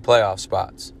those 2 playoff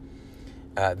spots.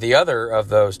 The other of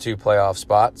those 2 playoff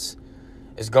spots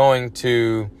is going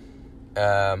to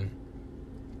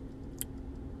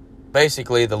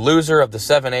basically the loser of the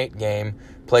 7-8 game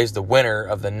plays the winner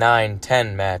of the 9-10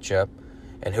 matchup,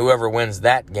 and whoever wins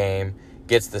that game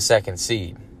gets the 2nd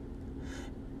seed.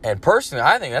 And personally,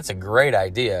 I think that's a great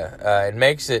idea. It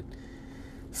makes it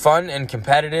fun and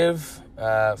competitive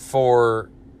for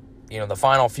the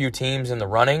final few teams in the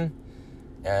running.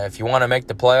 If you want to make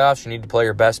the playoffs, you need to play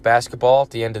your best basketball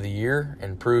at the end of the year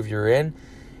and prove you're in.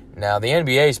 Now, the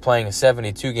NBA is playing a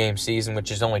 72-game season, which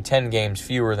is only 10 games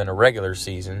fewer than a regular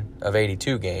season of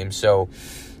 82 games. So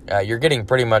you're getting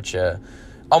pretty much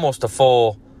almost a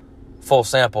full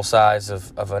sample size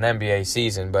of an NBA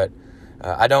season, but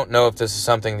I don't know if this is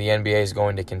something the NBA is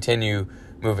going to continue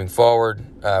moving forward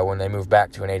when they move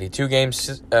back to an 82-game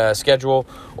schedule,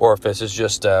 or if this is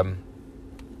just,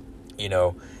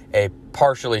 a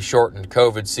partially shortened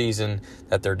COVID season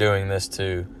that they're doing this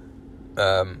to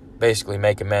basically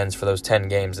make amends for those 10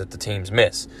 games that the teams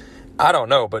miss. I don't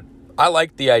know, but I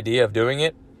like the idea of doing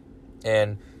it,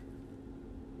 and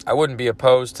I wouldn't be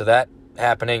opposed to that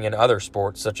happening in other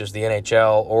sports such as the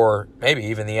NHL or maybe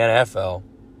even the NFL.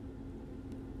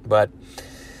 But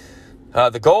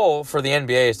the goal for the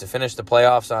NBA is to finish the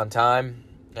playoffs on time,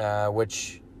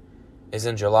 which is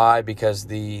in July because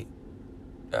the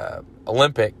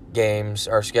Olympic Games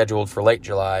are scheduled for late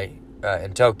July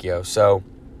in Tokyo. So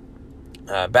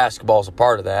basketball is a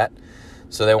part of that.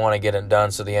 So they want to get it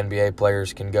done so the NBA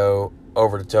players can go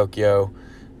over to Tokyo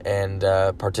and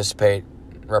participate,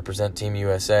 represent Team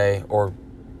USA or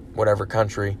whatever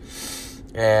country.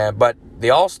 But the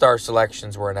All-Star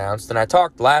selections were announced, and I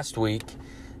talked last week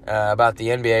about the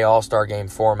NBA All-Star Game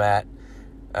format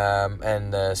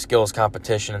and the skills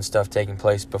competition and stuff taking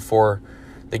place before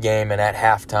the game and at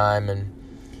halftime.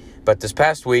 But this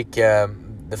past week,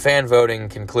 the fan voting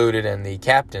concluded, and the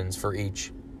captains for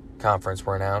each conference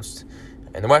were announced.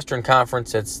 In the Western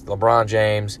Conference, it's LeBron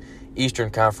James. Eastern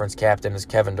Conference captain is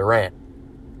Kevin Durant.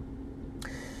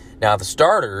 Now, the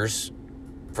starters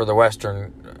for the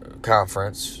Western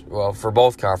Conference, well, for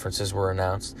both conferences were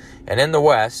announced. And in the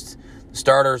West, the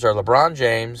starters are LeBron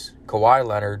James, Kawhi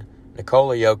Leonard,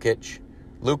 Nikola Jokic,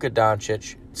 Luka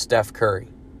Doncic, Steph Curry.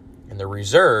 And the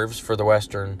reserves for the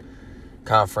Western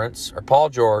Conference are Paul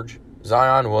George,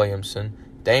 Zion Williamson,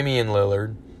 Damian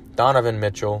Lillard, Donovan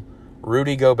Mitchell,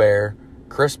 Rudy Gobert,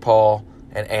 Chris Paul,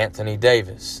 and Anthony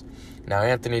Davis. Now,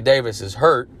 Anthony Davis is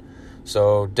hurt,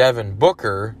 so Devin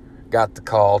Booker got the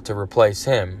call to replace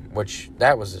him, which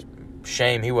that was a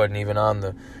shame he wasn't even on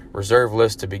the reserve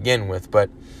list to begin with. But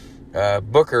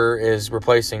Booker is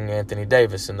replacing Anthony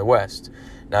Davis in the West.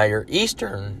 Now, your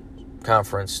Eastern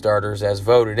Conference starters, as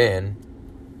voted in,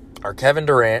 are Kevin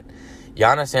Durant,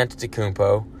 Giannis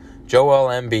Antetokounmpo, Joel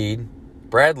Embiid,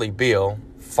 Bradley Beal,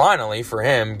 finally for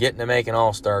him getting to make an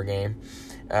All-Star game,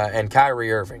 and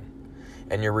Kyrie Irving.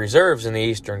 And your reserves in the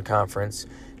Eastern Conference,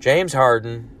 James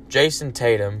Harden, Jason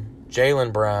Tatum,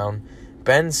 Jaylen Brown,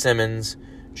 Ben Simmons,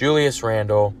 Julius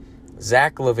Randle,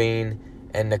 Zach LaVine,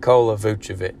 and Nikola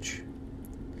Vucevic.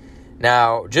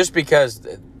 Now, just because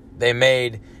they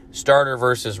made starter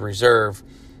versus reserve,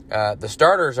 the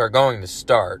starters are going to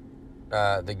start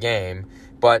the game,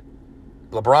 but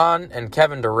LeBron and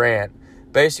Kevin Durant,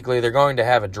 basically they're going to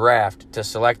have a draft to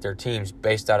select their teams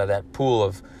based out of that pool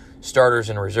of starters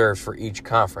and reserves for each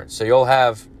conference. So you'll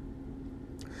have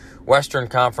Western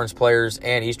Conference players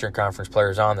and Eastern Conference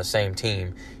players on the same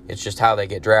team. It's just how they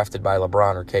get drafted by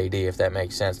LeBron or KD, if that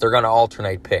makes sense. They're going to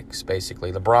alternate picks,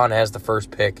 basically. LeBron has the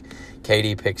first pick,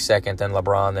 KD picks second, then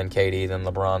LeBron, then KD, then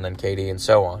LeBron, then KD, and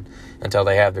so on, until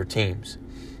they have their teams.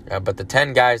 But the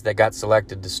 10 guys that got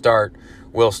selected to start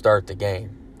will start the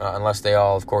game, unless they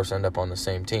all, of course, end up on the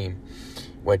same team,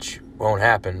 which won't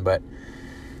happen. But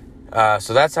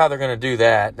so that's how they're going to do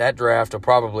that. That draft will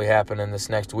probably happen in this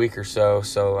next week or so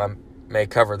I may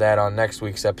cover that on next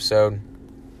week's episode.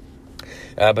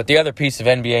 But the other piece of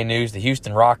NBA news, the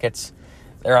Houston Rockets,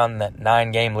 they're on that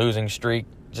 9-game losing streak,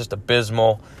 just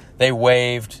abysmal. They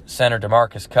waived center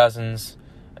DeMarcus Cousins.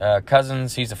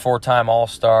 Cousins, he's a 4-time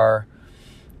All-Star,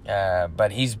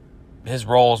 but his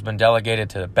role has been delegated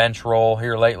to the bench role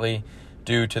here lately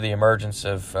due to the emergence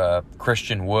of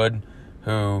Christian Wood,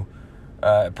 who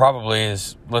probably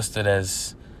is listed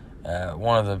as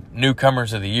one of the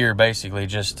newcomers of the year, basically,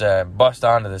 just bust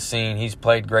onto the scene. He's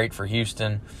played great for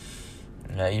Houston,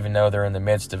 even though they're in the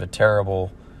midst of a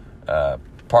terrible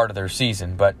part of their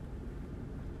season. But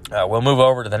we'll move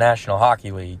over to the National Hockey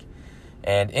League.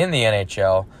 And in the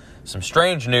NHL, some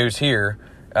strange news here.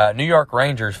 New York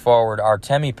Rangers forward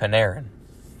Artemi Panarin.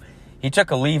 He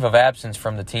took a leave of absence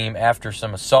from the team after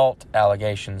some assault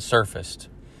allegations surfaced.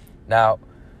 Now,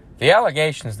 the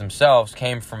allegations themselves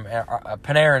came from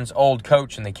Panarin's old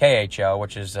coach in the KHL,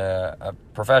 which is a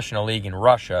professional league in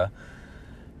Russia,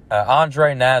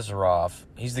 Andrei Nazarov.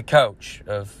 He's the coach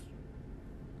of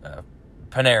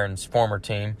Panarin's former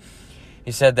team.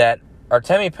 He said that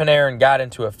Artemi Panarin got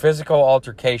into a physical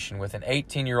altercation with an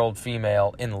 18-year-old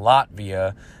female in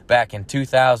Latvia back in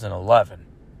 2011.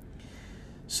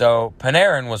 So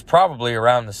Panarin was probably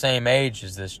around the same age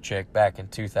as this chick back in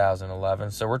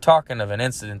 2011. So we're talking of an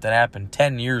incident that happened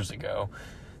 10 years ago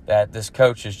that this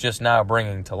coach is just now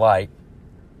bringing to light.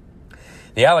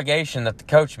 The allegation that the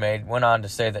coach made went on to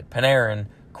say that Panarin,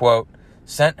 quote,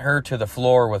 sent her to the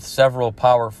floor with several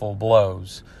powerful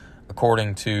blows,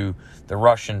 according to the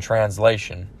Russian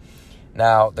translation.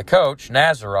 Now, the coach,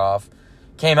 Nazarov,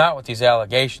 came out with these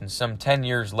allegations some 10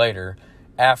 years later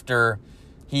after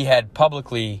he had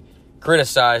publicly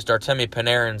criticized Artemi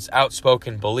Panarin's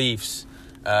outspoken beliefs,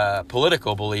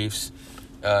 political beliefs,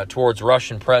 towards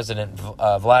Russian President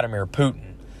Vladimir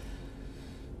Putin.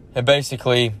 And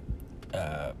basically,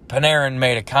 Panarin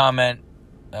made a comment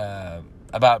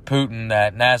about Putin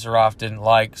that Nazarov didn't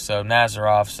like, so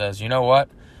Nazarov says, you know what?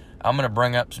 I'm going to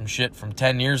bring up some shit from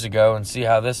 10 years ago and see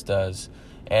how this does.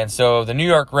 And so the New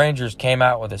York Rangers came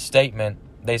out with a statement.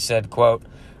 They said, quote,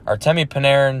 Artemi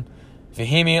Panarin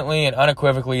vehemently and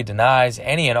unequivocally denies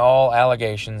any and all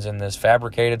allegations in this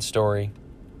fabricated story.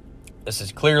 This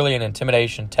is clearly an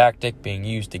intimidation tactic being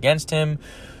used against him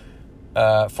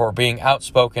for being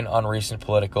outspoken on recent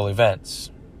political events.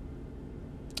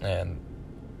 And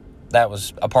that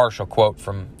was a partial quote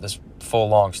from this full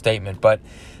long statement. But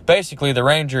basically, the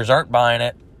Rangers aren't buying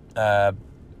it.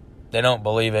 They don't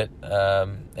believe it.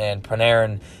 And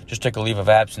Panarin just took a leave of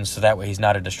absence so that way he's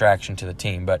not a distraction to the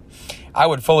team. But I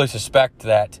would fully suspect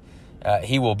that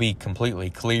he will be completely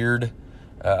cleared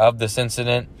of this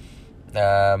incident.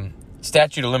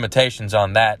 Statute of limitations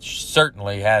on that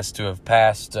certainly has to have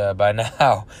passed by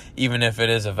now, even if it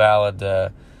is a valid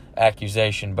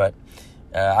accusation. But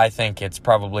I think it's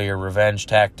probably a revenge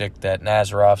tactic that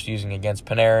Nazarov's using against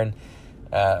Panarin.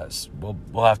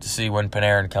 We'll have to see when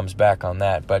Panarin comes back on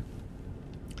that. But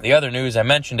the other news, I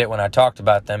mentioned it when I talked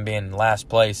about them being in last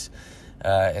place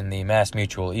in the Mass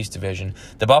Mutual East Division,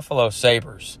 the Buffalo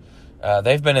Sabres.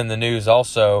 They've been in the news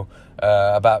also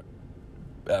about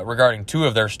regarding two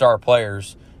of their star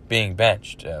players being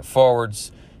benched.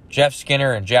 Forwards Jeff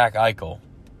Skinner and Jack Eichel.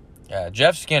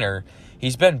 Jeff Skinner,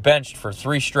 he's been benched for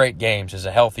 3 straight games as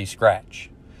a healthy scratch.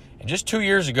 And just 2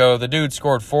 years ago, the dude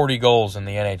scored 40 goals in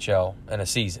the NHL in a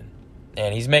season.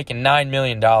 And he's making $9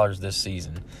 million this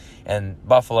season. And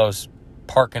Buffalo's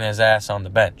parking his ass on the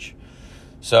bench.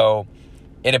 So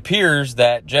it appears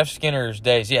that Jeff Skinner's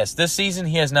days, yes, this season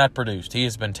he has not produced. He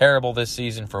has been terrible this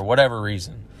season for whatever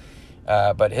reason.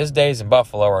 But his days in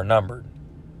Buffalo are numbered.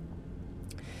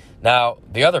 Now,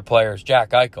 the other player is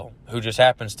Jack Eichel, who just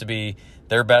happens to be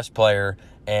their best player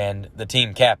and the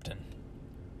team captain.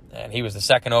 And he was the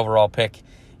 2nd overall pick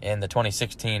in the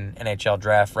 2016 NHL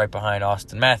draft right behind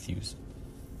Austin Matthews.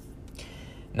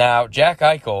 Now, Jack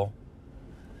Eichel,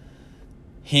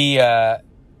 he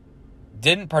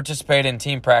didn't participate in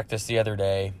team practice the other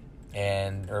day,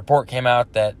 and a report came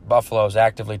out that Buffalo is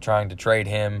actively trying to trade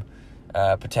him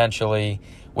potentially,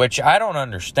 which I don't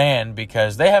understand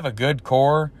because they have a good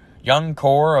core, young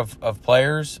core of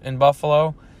players in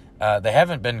Buffalo. They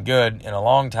haven't been good in a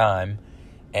long time,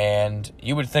 and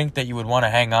you would think that you would want to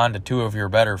hang on to 2 of your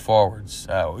better forwards,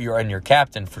 your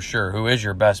captain for sure, who is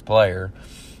your best player.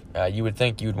 You would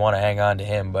think you'd want to hang on to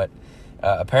him, but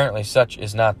apparently such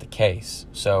is not the case.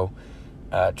 So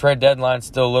trade deadline's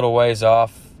still a little ways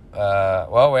off.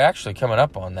 We're actually coming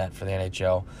up on that for the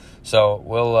NHL. So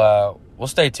we'll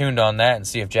stay tuned on that and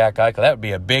see if Jack Eichel, that would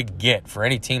be a big get for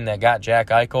any team that got Jack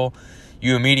Eichel.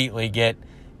 You immediately get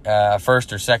a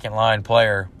 1st or 2nd line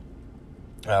player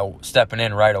stepping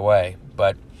in right away.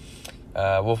 But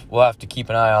we'll have to keep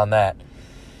an eye on that.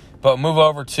 But move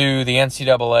over to the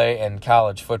NCAA and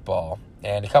college football.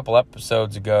 And a couple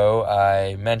episodes ago,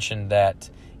 I mentioned that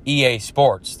EA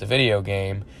Sports, the video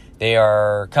game, they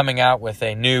are coming out with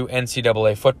a new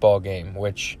NCAA football game,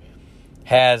 which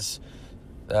has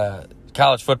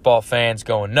college football fans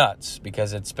going nuts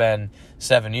because it's been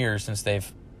 7 years since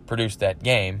they've produced that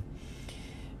game.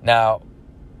 Now,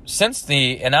 since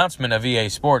the announcement of EA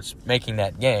Sports making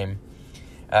that game,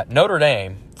 Notre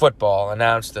Dame football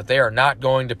announced that they are not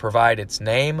going to provide its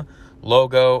name,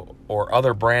 logo, or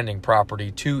other branding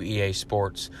property to EA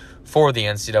Sports for the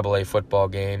NCAA football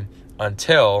game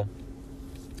until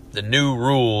the new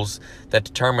rules that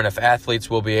determine if athletes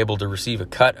will be able to receive a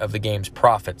cut of the game's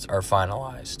profits are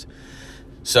finalized.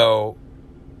 So,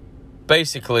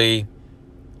 basically,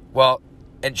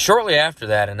 and shortly after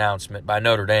that announcement by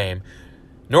Notre Dame,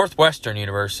 Northwestern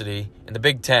University in the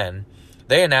Big Ten,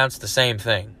 they announced the same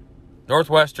thing.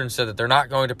 Northwestern said that they're not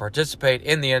going to participate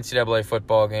in the NCAA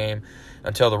football game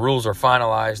until the rules are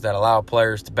finalized that allow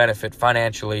players to benefit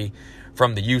financially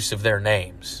from the use of their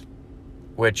names.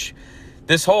 Which,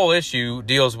 this whole issue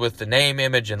deals with the name,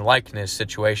 image, and likeness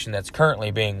situation that's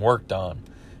currently being worked on.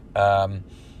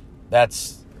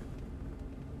 That's,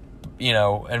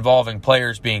 involving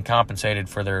players being compensated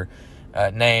for their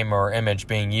name or image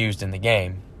being used in the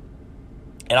game.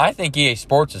 And I think EA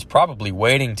Sports is probably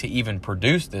waiting to even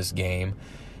produce this game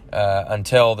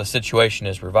until the situation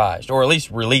is revised, or at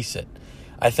least release it.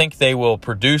 I think they will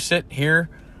produce it here.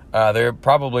 They'll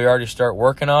probably already start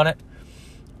working on it,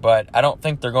 but I don't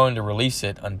think they're going to release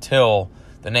it until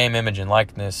the name, image, and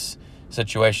likeness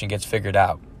situation gets figured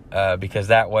out, because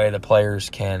that way the players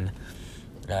can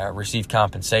receive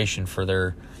compensation for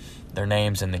their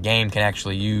names, and the game can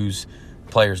actually use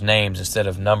players' names instead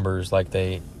of numbers like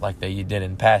they did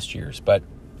in past years. But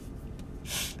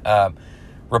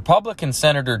Republican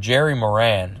Senator Jerry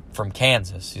Moran from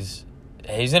Kansas,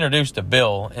 he's introduced a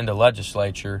bill into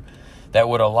legislature that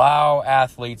would allow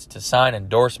athletes to sign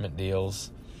endorsement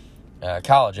deals,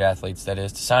 college athletes that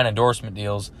is, to sign endorsement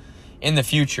deals in the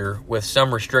future with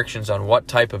some restrictions on what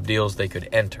type of deals they could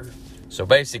enter. So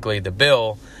basically the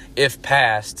bill, if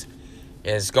passed,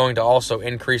 is going to also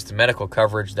increase the medical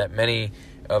coverage that many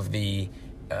of the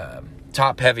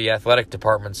top-heavy athletic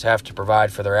departments have to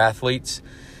provide for their athletes.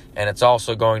 And it's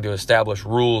also going to establish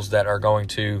rules that are going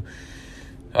to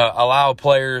allow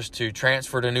players to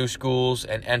transfer to new schools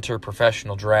and enter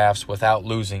professional drafts without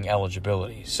losing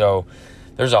eligibility. So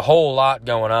there's a whole lot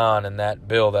going on in that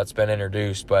bill that's been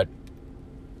introduced, but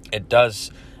it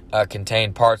does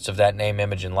contain parts of that name,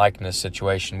 image, and likeness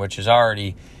situation, which has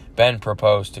already been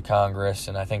proposed to Congress,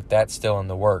 and I think that's still in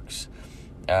the works.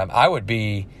 I would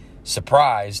be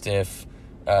surprised if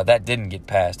that didn't get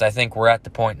passed. I think we're at the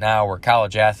point now where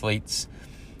college athletes,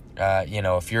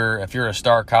 if you're a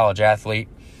star college athlete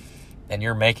and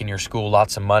you're making your school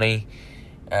lots of money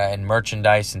in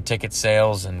merchandise and ticket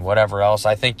sales and whatever else,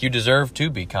 I think you deserve to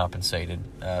be compensated.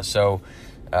 So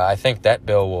I think that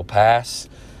bill will pass,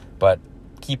 but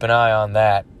keep an eye on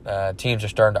that. Teams are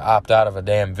starting to opt out of a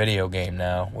damn video game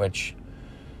now, which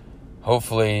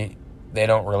hopefully they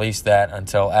don't release that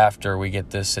until after we get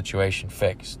this situation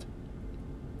fixed.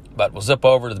 But we'll zip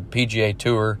over to the PGA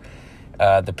Tour.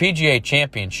 The PGA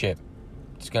Championship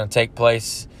is going to take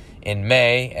place in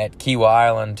May at Kiawah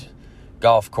Island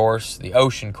Golf Course, the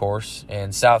Ocean Course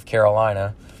in South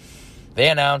Carolina. They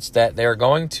announced that they're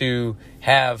going to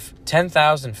have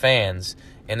 10,000 fans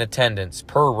in attendance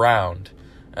per round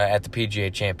at the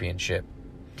PGA Championship,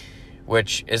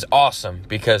 which is awesome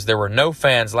because there were no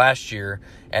fans last year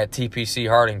at TPC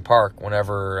Harding Park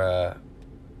whenever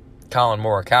Colin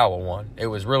Morikawa won. It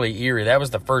was really eerie. That was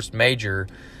the first major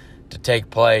to take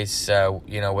place,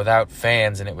 without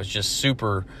fans, and it was just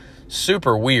super,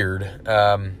 super weird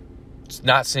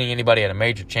not seeing anybody at a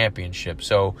major championship.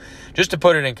 So just to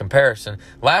put it in comparison,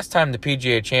 last time the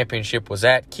PGA Championship was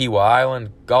at Kiawah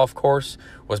Island Golf Course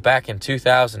was back in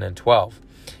 2012.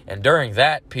 And during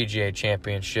that PGA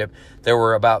Championship, there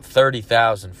were about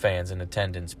 30,000 fans in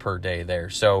attendance per day there.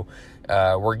 So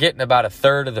we're getting about a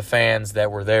third of the fans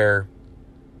that were there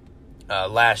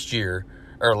last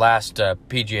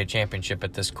PGA Championship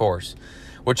at this course,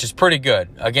 which is pretty good.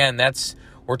 Again,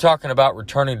 we're talking about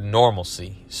returning to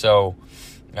normalcy. So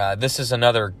this is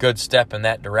another good step in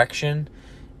that direction,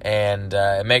 and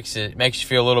it makes you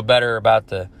feel a little better about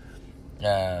the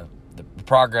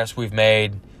progress we've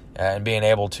made and being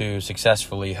able to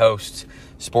successfully host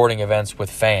sporting events with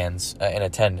fans in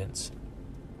attendance.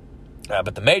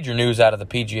 But the major news out of the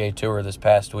PGA Tour this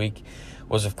past week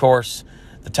was, of course,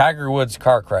 the Tiger Woods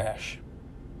car crash.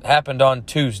 It happened on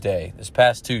this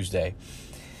past Tuesday.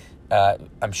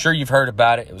 I'm sure you've heard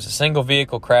about it. It was a single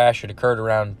vehicle crash. It occurred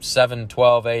around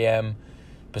 7:12 a.m.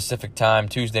 Pacific time,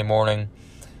 Tuesday morning.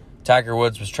 Tiger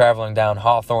Woods was traveling down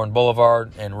Hawthorne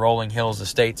Boulevard in Rolling Hills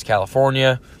Estates,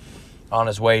 California, on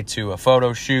his way to a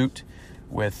photo shoot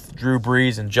with Drew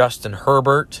Brees and Justin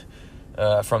Herbert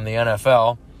from the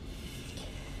NFL.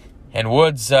 And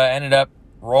Woods ended up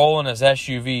rolling his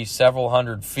SUV several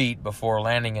hundred feet before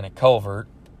landing in a culvert.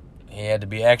 He had to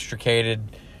be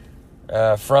extricated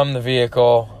from the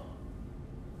vehicle.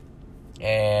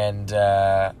 And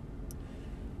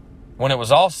when it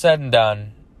was all said and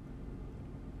done,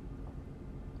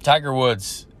 Tiger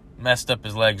Woods messed up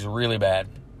his legs really bad.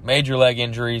 Major leg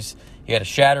injuries. He had a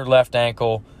shattered left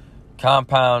ankle,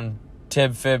 compound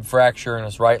tib-fib fracture in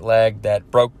his right leg that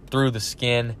broke through the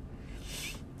skin.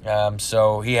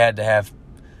 So he had to have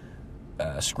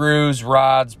screws,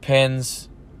 rods, pins,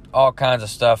 all kinds of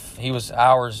stuff. He was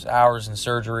hours in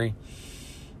surgery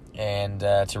and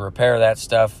to repair that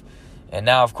stuff. And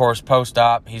now, of course,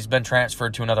 post-op, he's been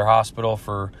transferred to another hospital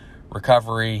for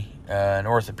recovery and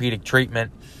orthopedic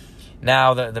treatment.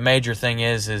 Now, the major thing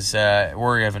is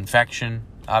worry of infection,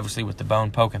 obviously with the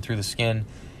bone poking through the skin,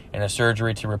 and a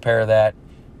surgery to repair that.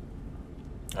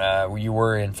 You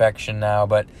worry infection now.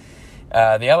 But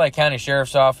the LA County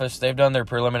Sheriff's Office, they've done their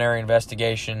preliminary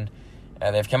investigation.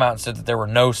 They've come out and said that there were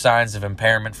no signs of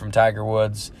impairment from Tiger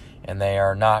Woods, and they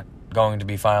are not going to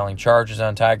be filing charges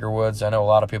on Tiger Woods. I know a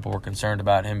lot of people were concerned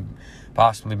about him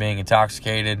possibly being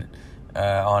intoxicated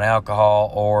on alcohol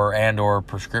or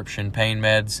prescription pain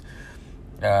meds.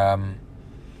 LA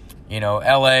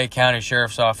County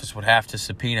Sheriff's Office would have to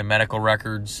subpoena medical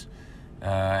records,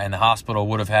 and the hospital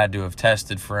would have had to have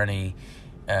tested for any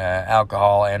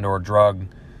alcohol and or drug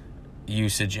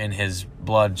usage in his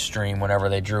bloodstream whenever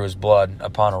they drew his blood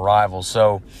upon arrival.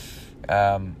 So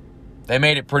they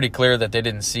made it pretty clear that they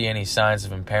didn't see any signs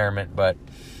of impairment, but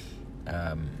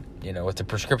with the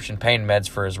prescription pain meds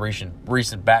for his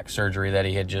recent back surgery that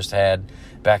he had just had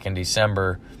back in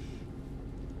December,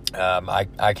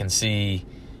 I can see,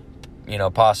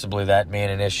 possibly that being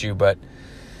an issue. But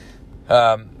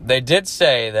they did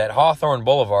say that Hawthorne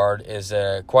Boulevard is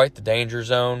quite the danger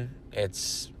zone.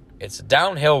 It's a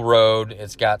downhill road.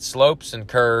 It's got slopes and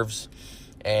curves,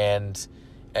 and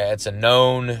it's a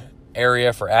known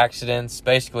area for accidents.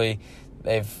 Basically,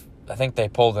 I think they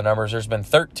pulled the numbers. There's been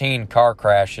 13 car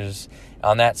crashes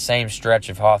on that same stretch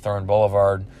of Hawthorne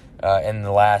Boulevard in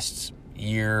the last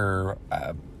year,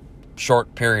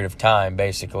 short period of time,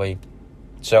 basically.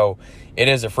 So it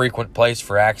is a frequent place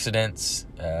for accidents.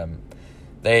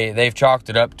 They've chalked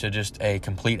it up to just a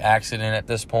complete accident at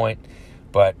this point,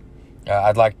 but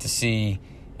I'd like to see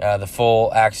the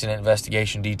full accident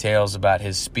investigation details about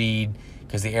his speed,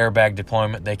 because the airbag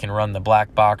deployment, they can run the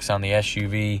black box on the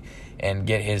SUV and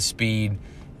get his speed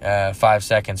 5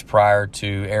 seconds prior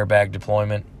to airbag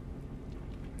deployment.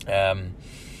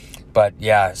 But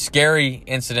yeah, scary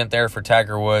incident there for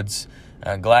Tiger Woods.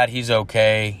 Glad he's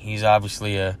okay. He's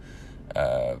obviously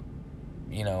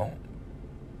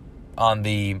on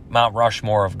the Mount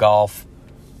Rushmore of golf,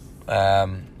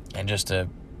 and just a,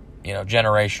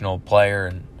 generational player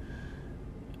and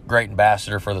great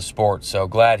ambassador for the sport. So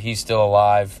glad he's still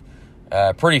alive.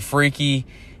 Pretty freaky.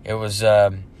 It was,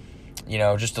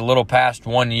 just a little past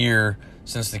 1 year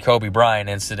since the Kobe Bryant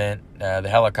incident, the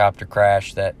helicopter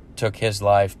crash that took his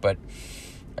life. But,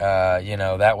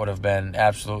 that would have been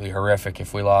absolutely horrific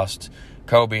if we lost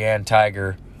Kobe and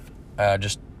Tiger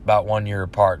just about 1 year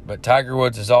apart. But Tiger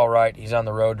Woods is all right. He's on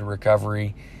the road to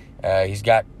recovery. He's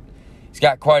got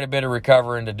quite a bit of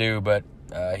recovering to do, but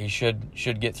he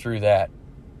should get through that.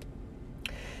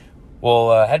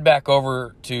 We'll head back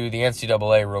over to the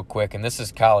NCAA real quick, and this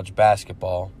is college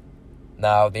basketball.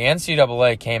 Now, the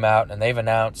NCAA came out, and they've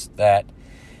announced that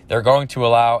they're going to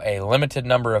allow a limited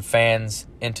number of fans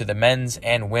into the men's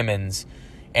and women's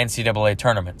NCAA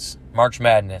tournaments, March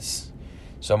Madness.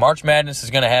 So March Madness is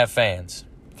going to have fans,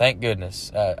 thank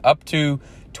goodness, up to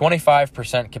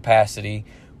 25% capacity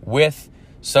with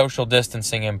social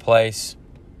distancing in place.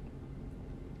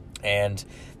 And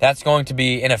that's going to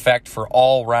be in effect for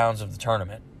all rounds of the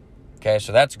tournament. Okay,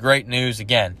 so that's great news.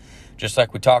 Again, just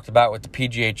like we talked about with the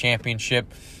PGA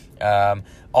Championship.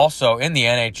 Also in the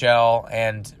NHL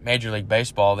and Major League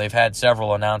Baseball, they've had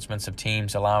several announcements of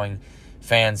teams allowing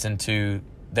fans into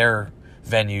their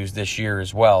venues this year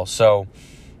as well. So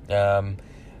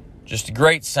just a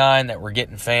great sign that we're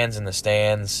getting fans in the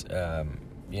stands.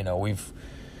 We've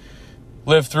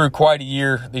lived through quite a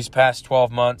year these past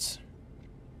 12 months.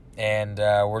 And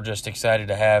we're just excited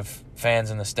to have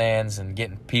fans in the stands and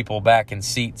getting people back in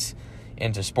seats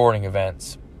into sporting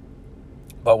events.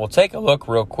 But we'll take a look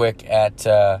real quick at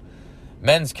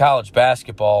men's college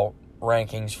basketball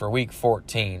rankings for Week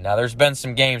 14. Now, there's been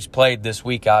some games played this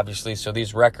week, obviously, so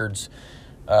these records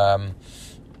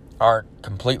aren't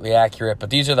completely accurate, but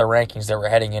these are the rankings that we're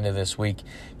heading into this week.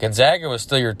 Gonzaga was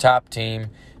still your top team,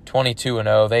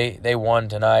 22-0. They won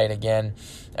tonight again.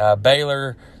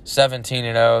 Baylor,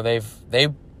 17-0.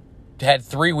 They've had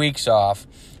 3 weeks off.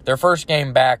 Their first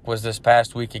game back was this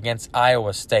past week against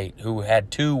Iowa State, who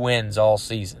had 2 wins all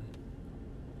season.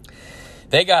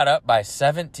 They got up by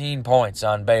 17 points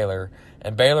on Baylor,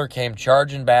 and Baylor came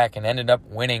charging back and ended up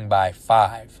winning by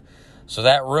 5. So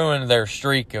that ruined their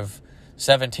streak of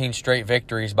 17 straight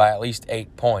victories by at least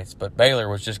 8 points. But Baylor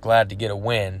was just glad to get a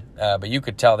win. But you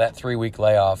could tell that 3-week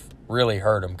layoff really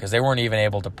hurt them because they weren't even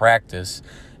able to practice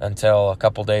until a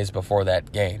couple days before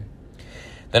that game.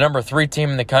 The number 3 team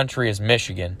in the country is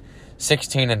Michigan,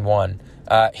 16-1.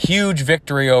 Huge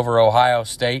victory over Ohio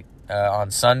State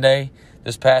on Sunday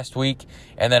this past week,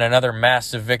 and then another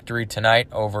massive victory tonight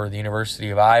over the University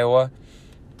of Iowa.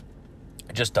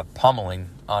 Just a pummeling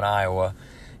on Iowa.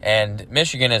 And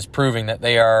Michigan is proving that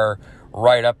they are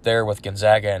right up there with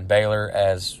Gonzaga and Baylor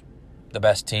as the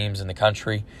best teams in the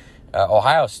country.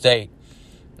 Ohio State,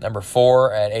 number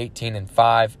 4 at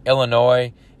 18-5.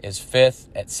 Illinois is 5th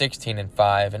at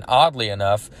 16-5. And oddly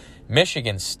enough,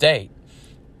 Michigan State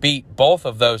beat both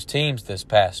of those teams this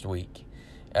past week.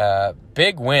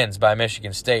 Big wins by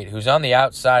Michigan State, who's on the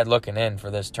outside looking in for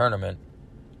this tournament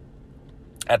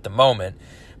at the moment.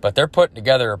 But they're putting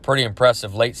together a pretty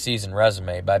impressive late-season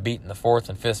resume by beating the 4th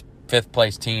and 5th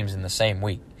place teams in the same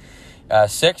week.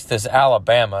 6th is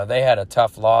Alabama. They had a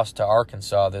tough loss to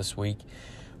Arkansas this week.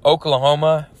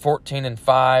 Oklahoma,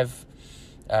 14-5.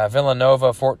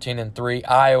 Villanova, 14-3.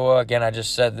 Iowa, again, I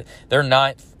just said they're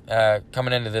 9th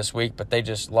coming into this week, but they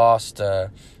just lost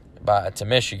to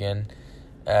Michigan.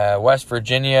 West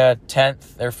Virginia,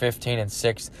 10th. They're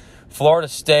 15-6. Florida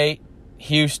State,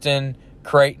 Houston,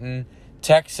 Creighton.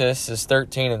 Texas is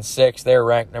 13-6. They're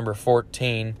ranked number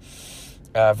 14.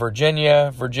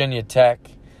 Virginia Tech.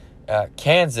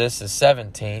 Kansas is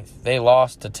 17th. They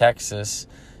lost to Texas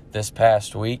this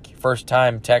past week. First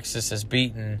time Texas has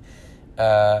beaten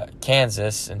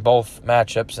Kansas in both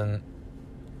matchups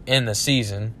in the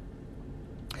season.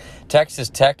 Texas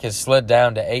Tech has slid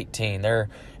down to 18. They're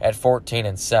at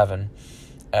 14-7.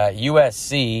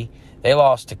 USC, they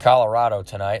lost to Colorado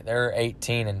tonight. They're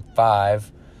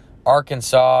 18-5.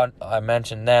 Arkansas, I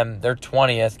mentioned them. They're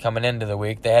 20th coming into the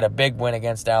week. They had a big win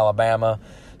against Alabama,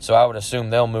 so I would assume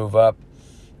they'll move up.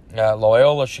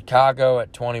 Loyola Chicago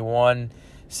at 21.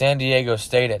 San Diego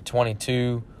State at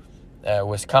 22.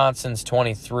 Wisconsin's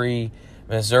 23.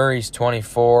 Missouri's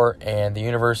 24. And the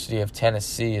University of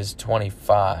Tennessee is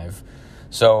 25.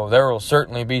 So there will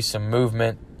certainly be some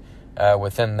movement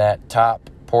within that top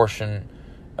portion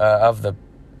of the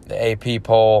AP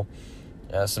poll.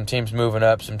 Some teams moving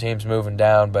up, some teams moving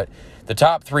down. But the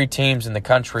top 3 teams in the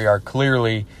country are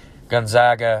clearly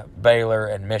Gonzaga, Baylor,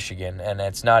 and Michigan, and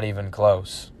it's not even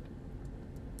close.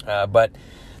 But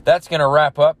that's going to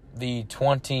wrap up the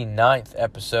 29th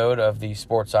episode of the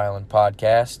Sports Island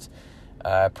podcast.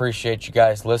 I appreciate you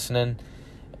guys listening.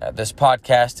 This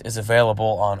podcast is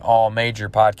available on all major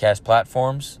podcast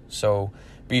platforms, so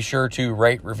be sure to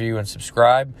rate, review, and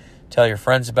subscribe. Tell your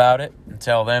friends about it, and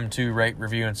tell them to rate,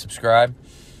 review, and subscribe.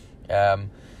 We'll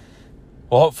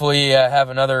hopefully have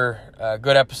another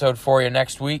good episode for you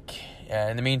next week.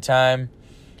 In the meantime,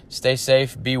 stay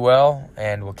safe, be well,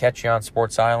 and we'll catch you on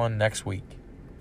Sports Island next week.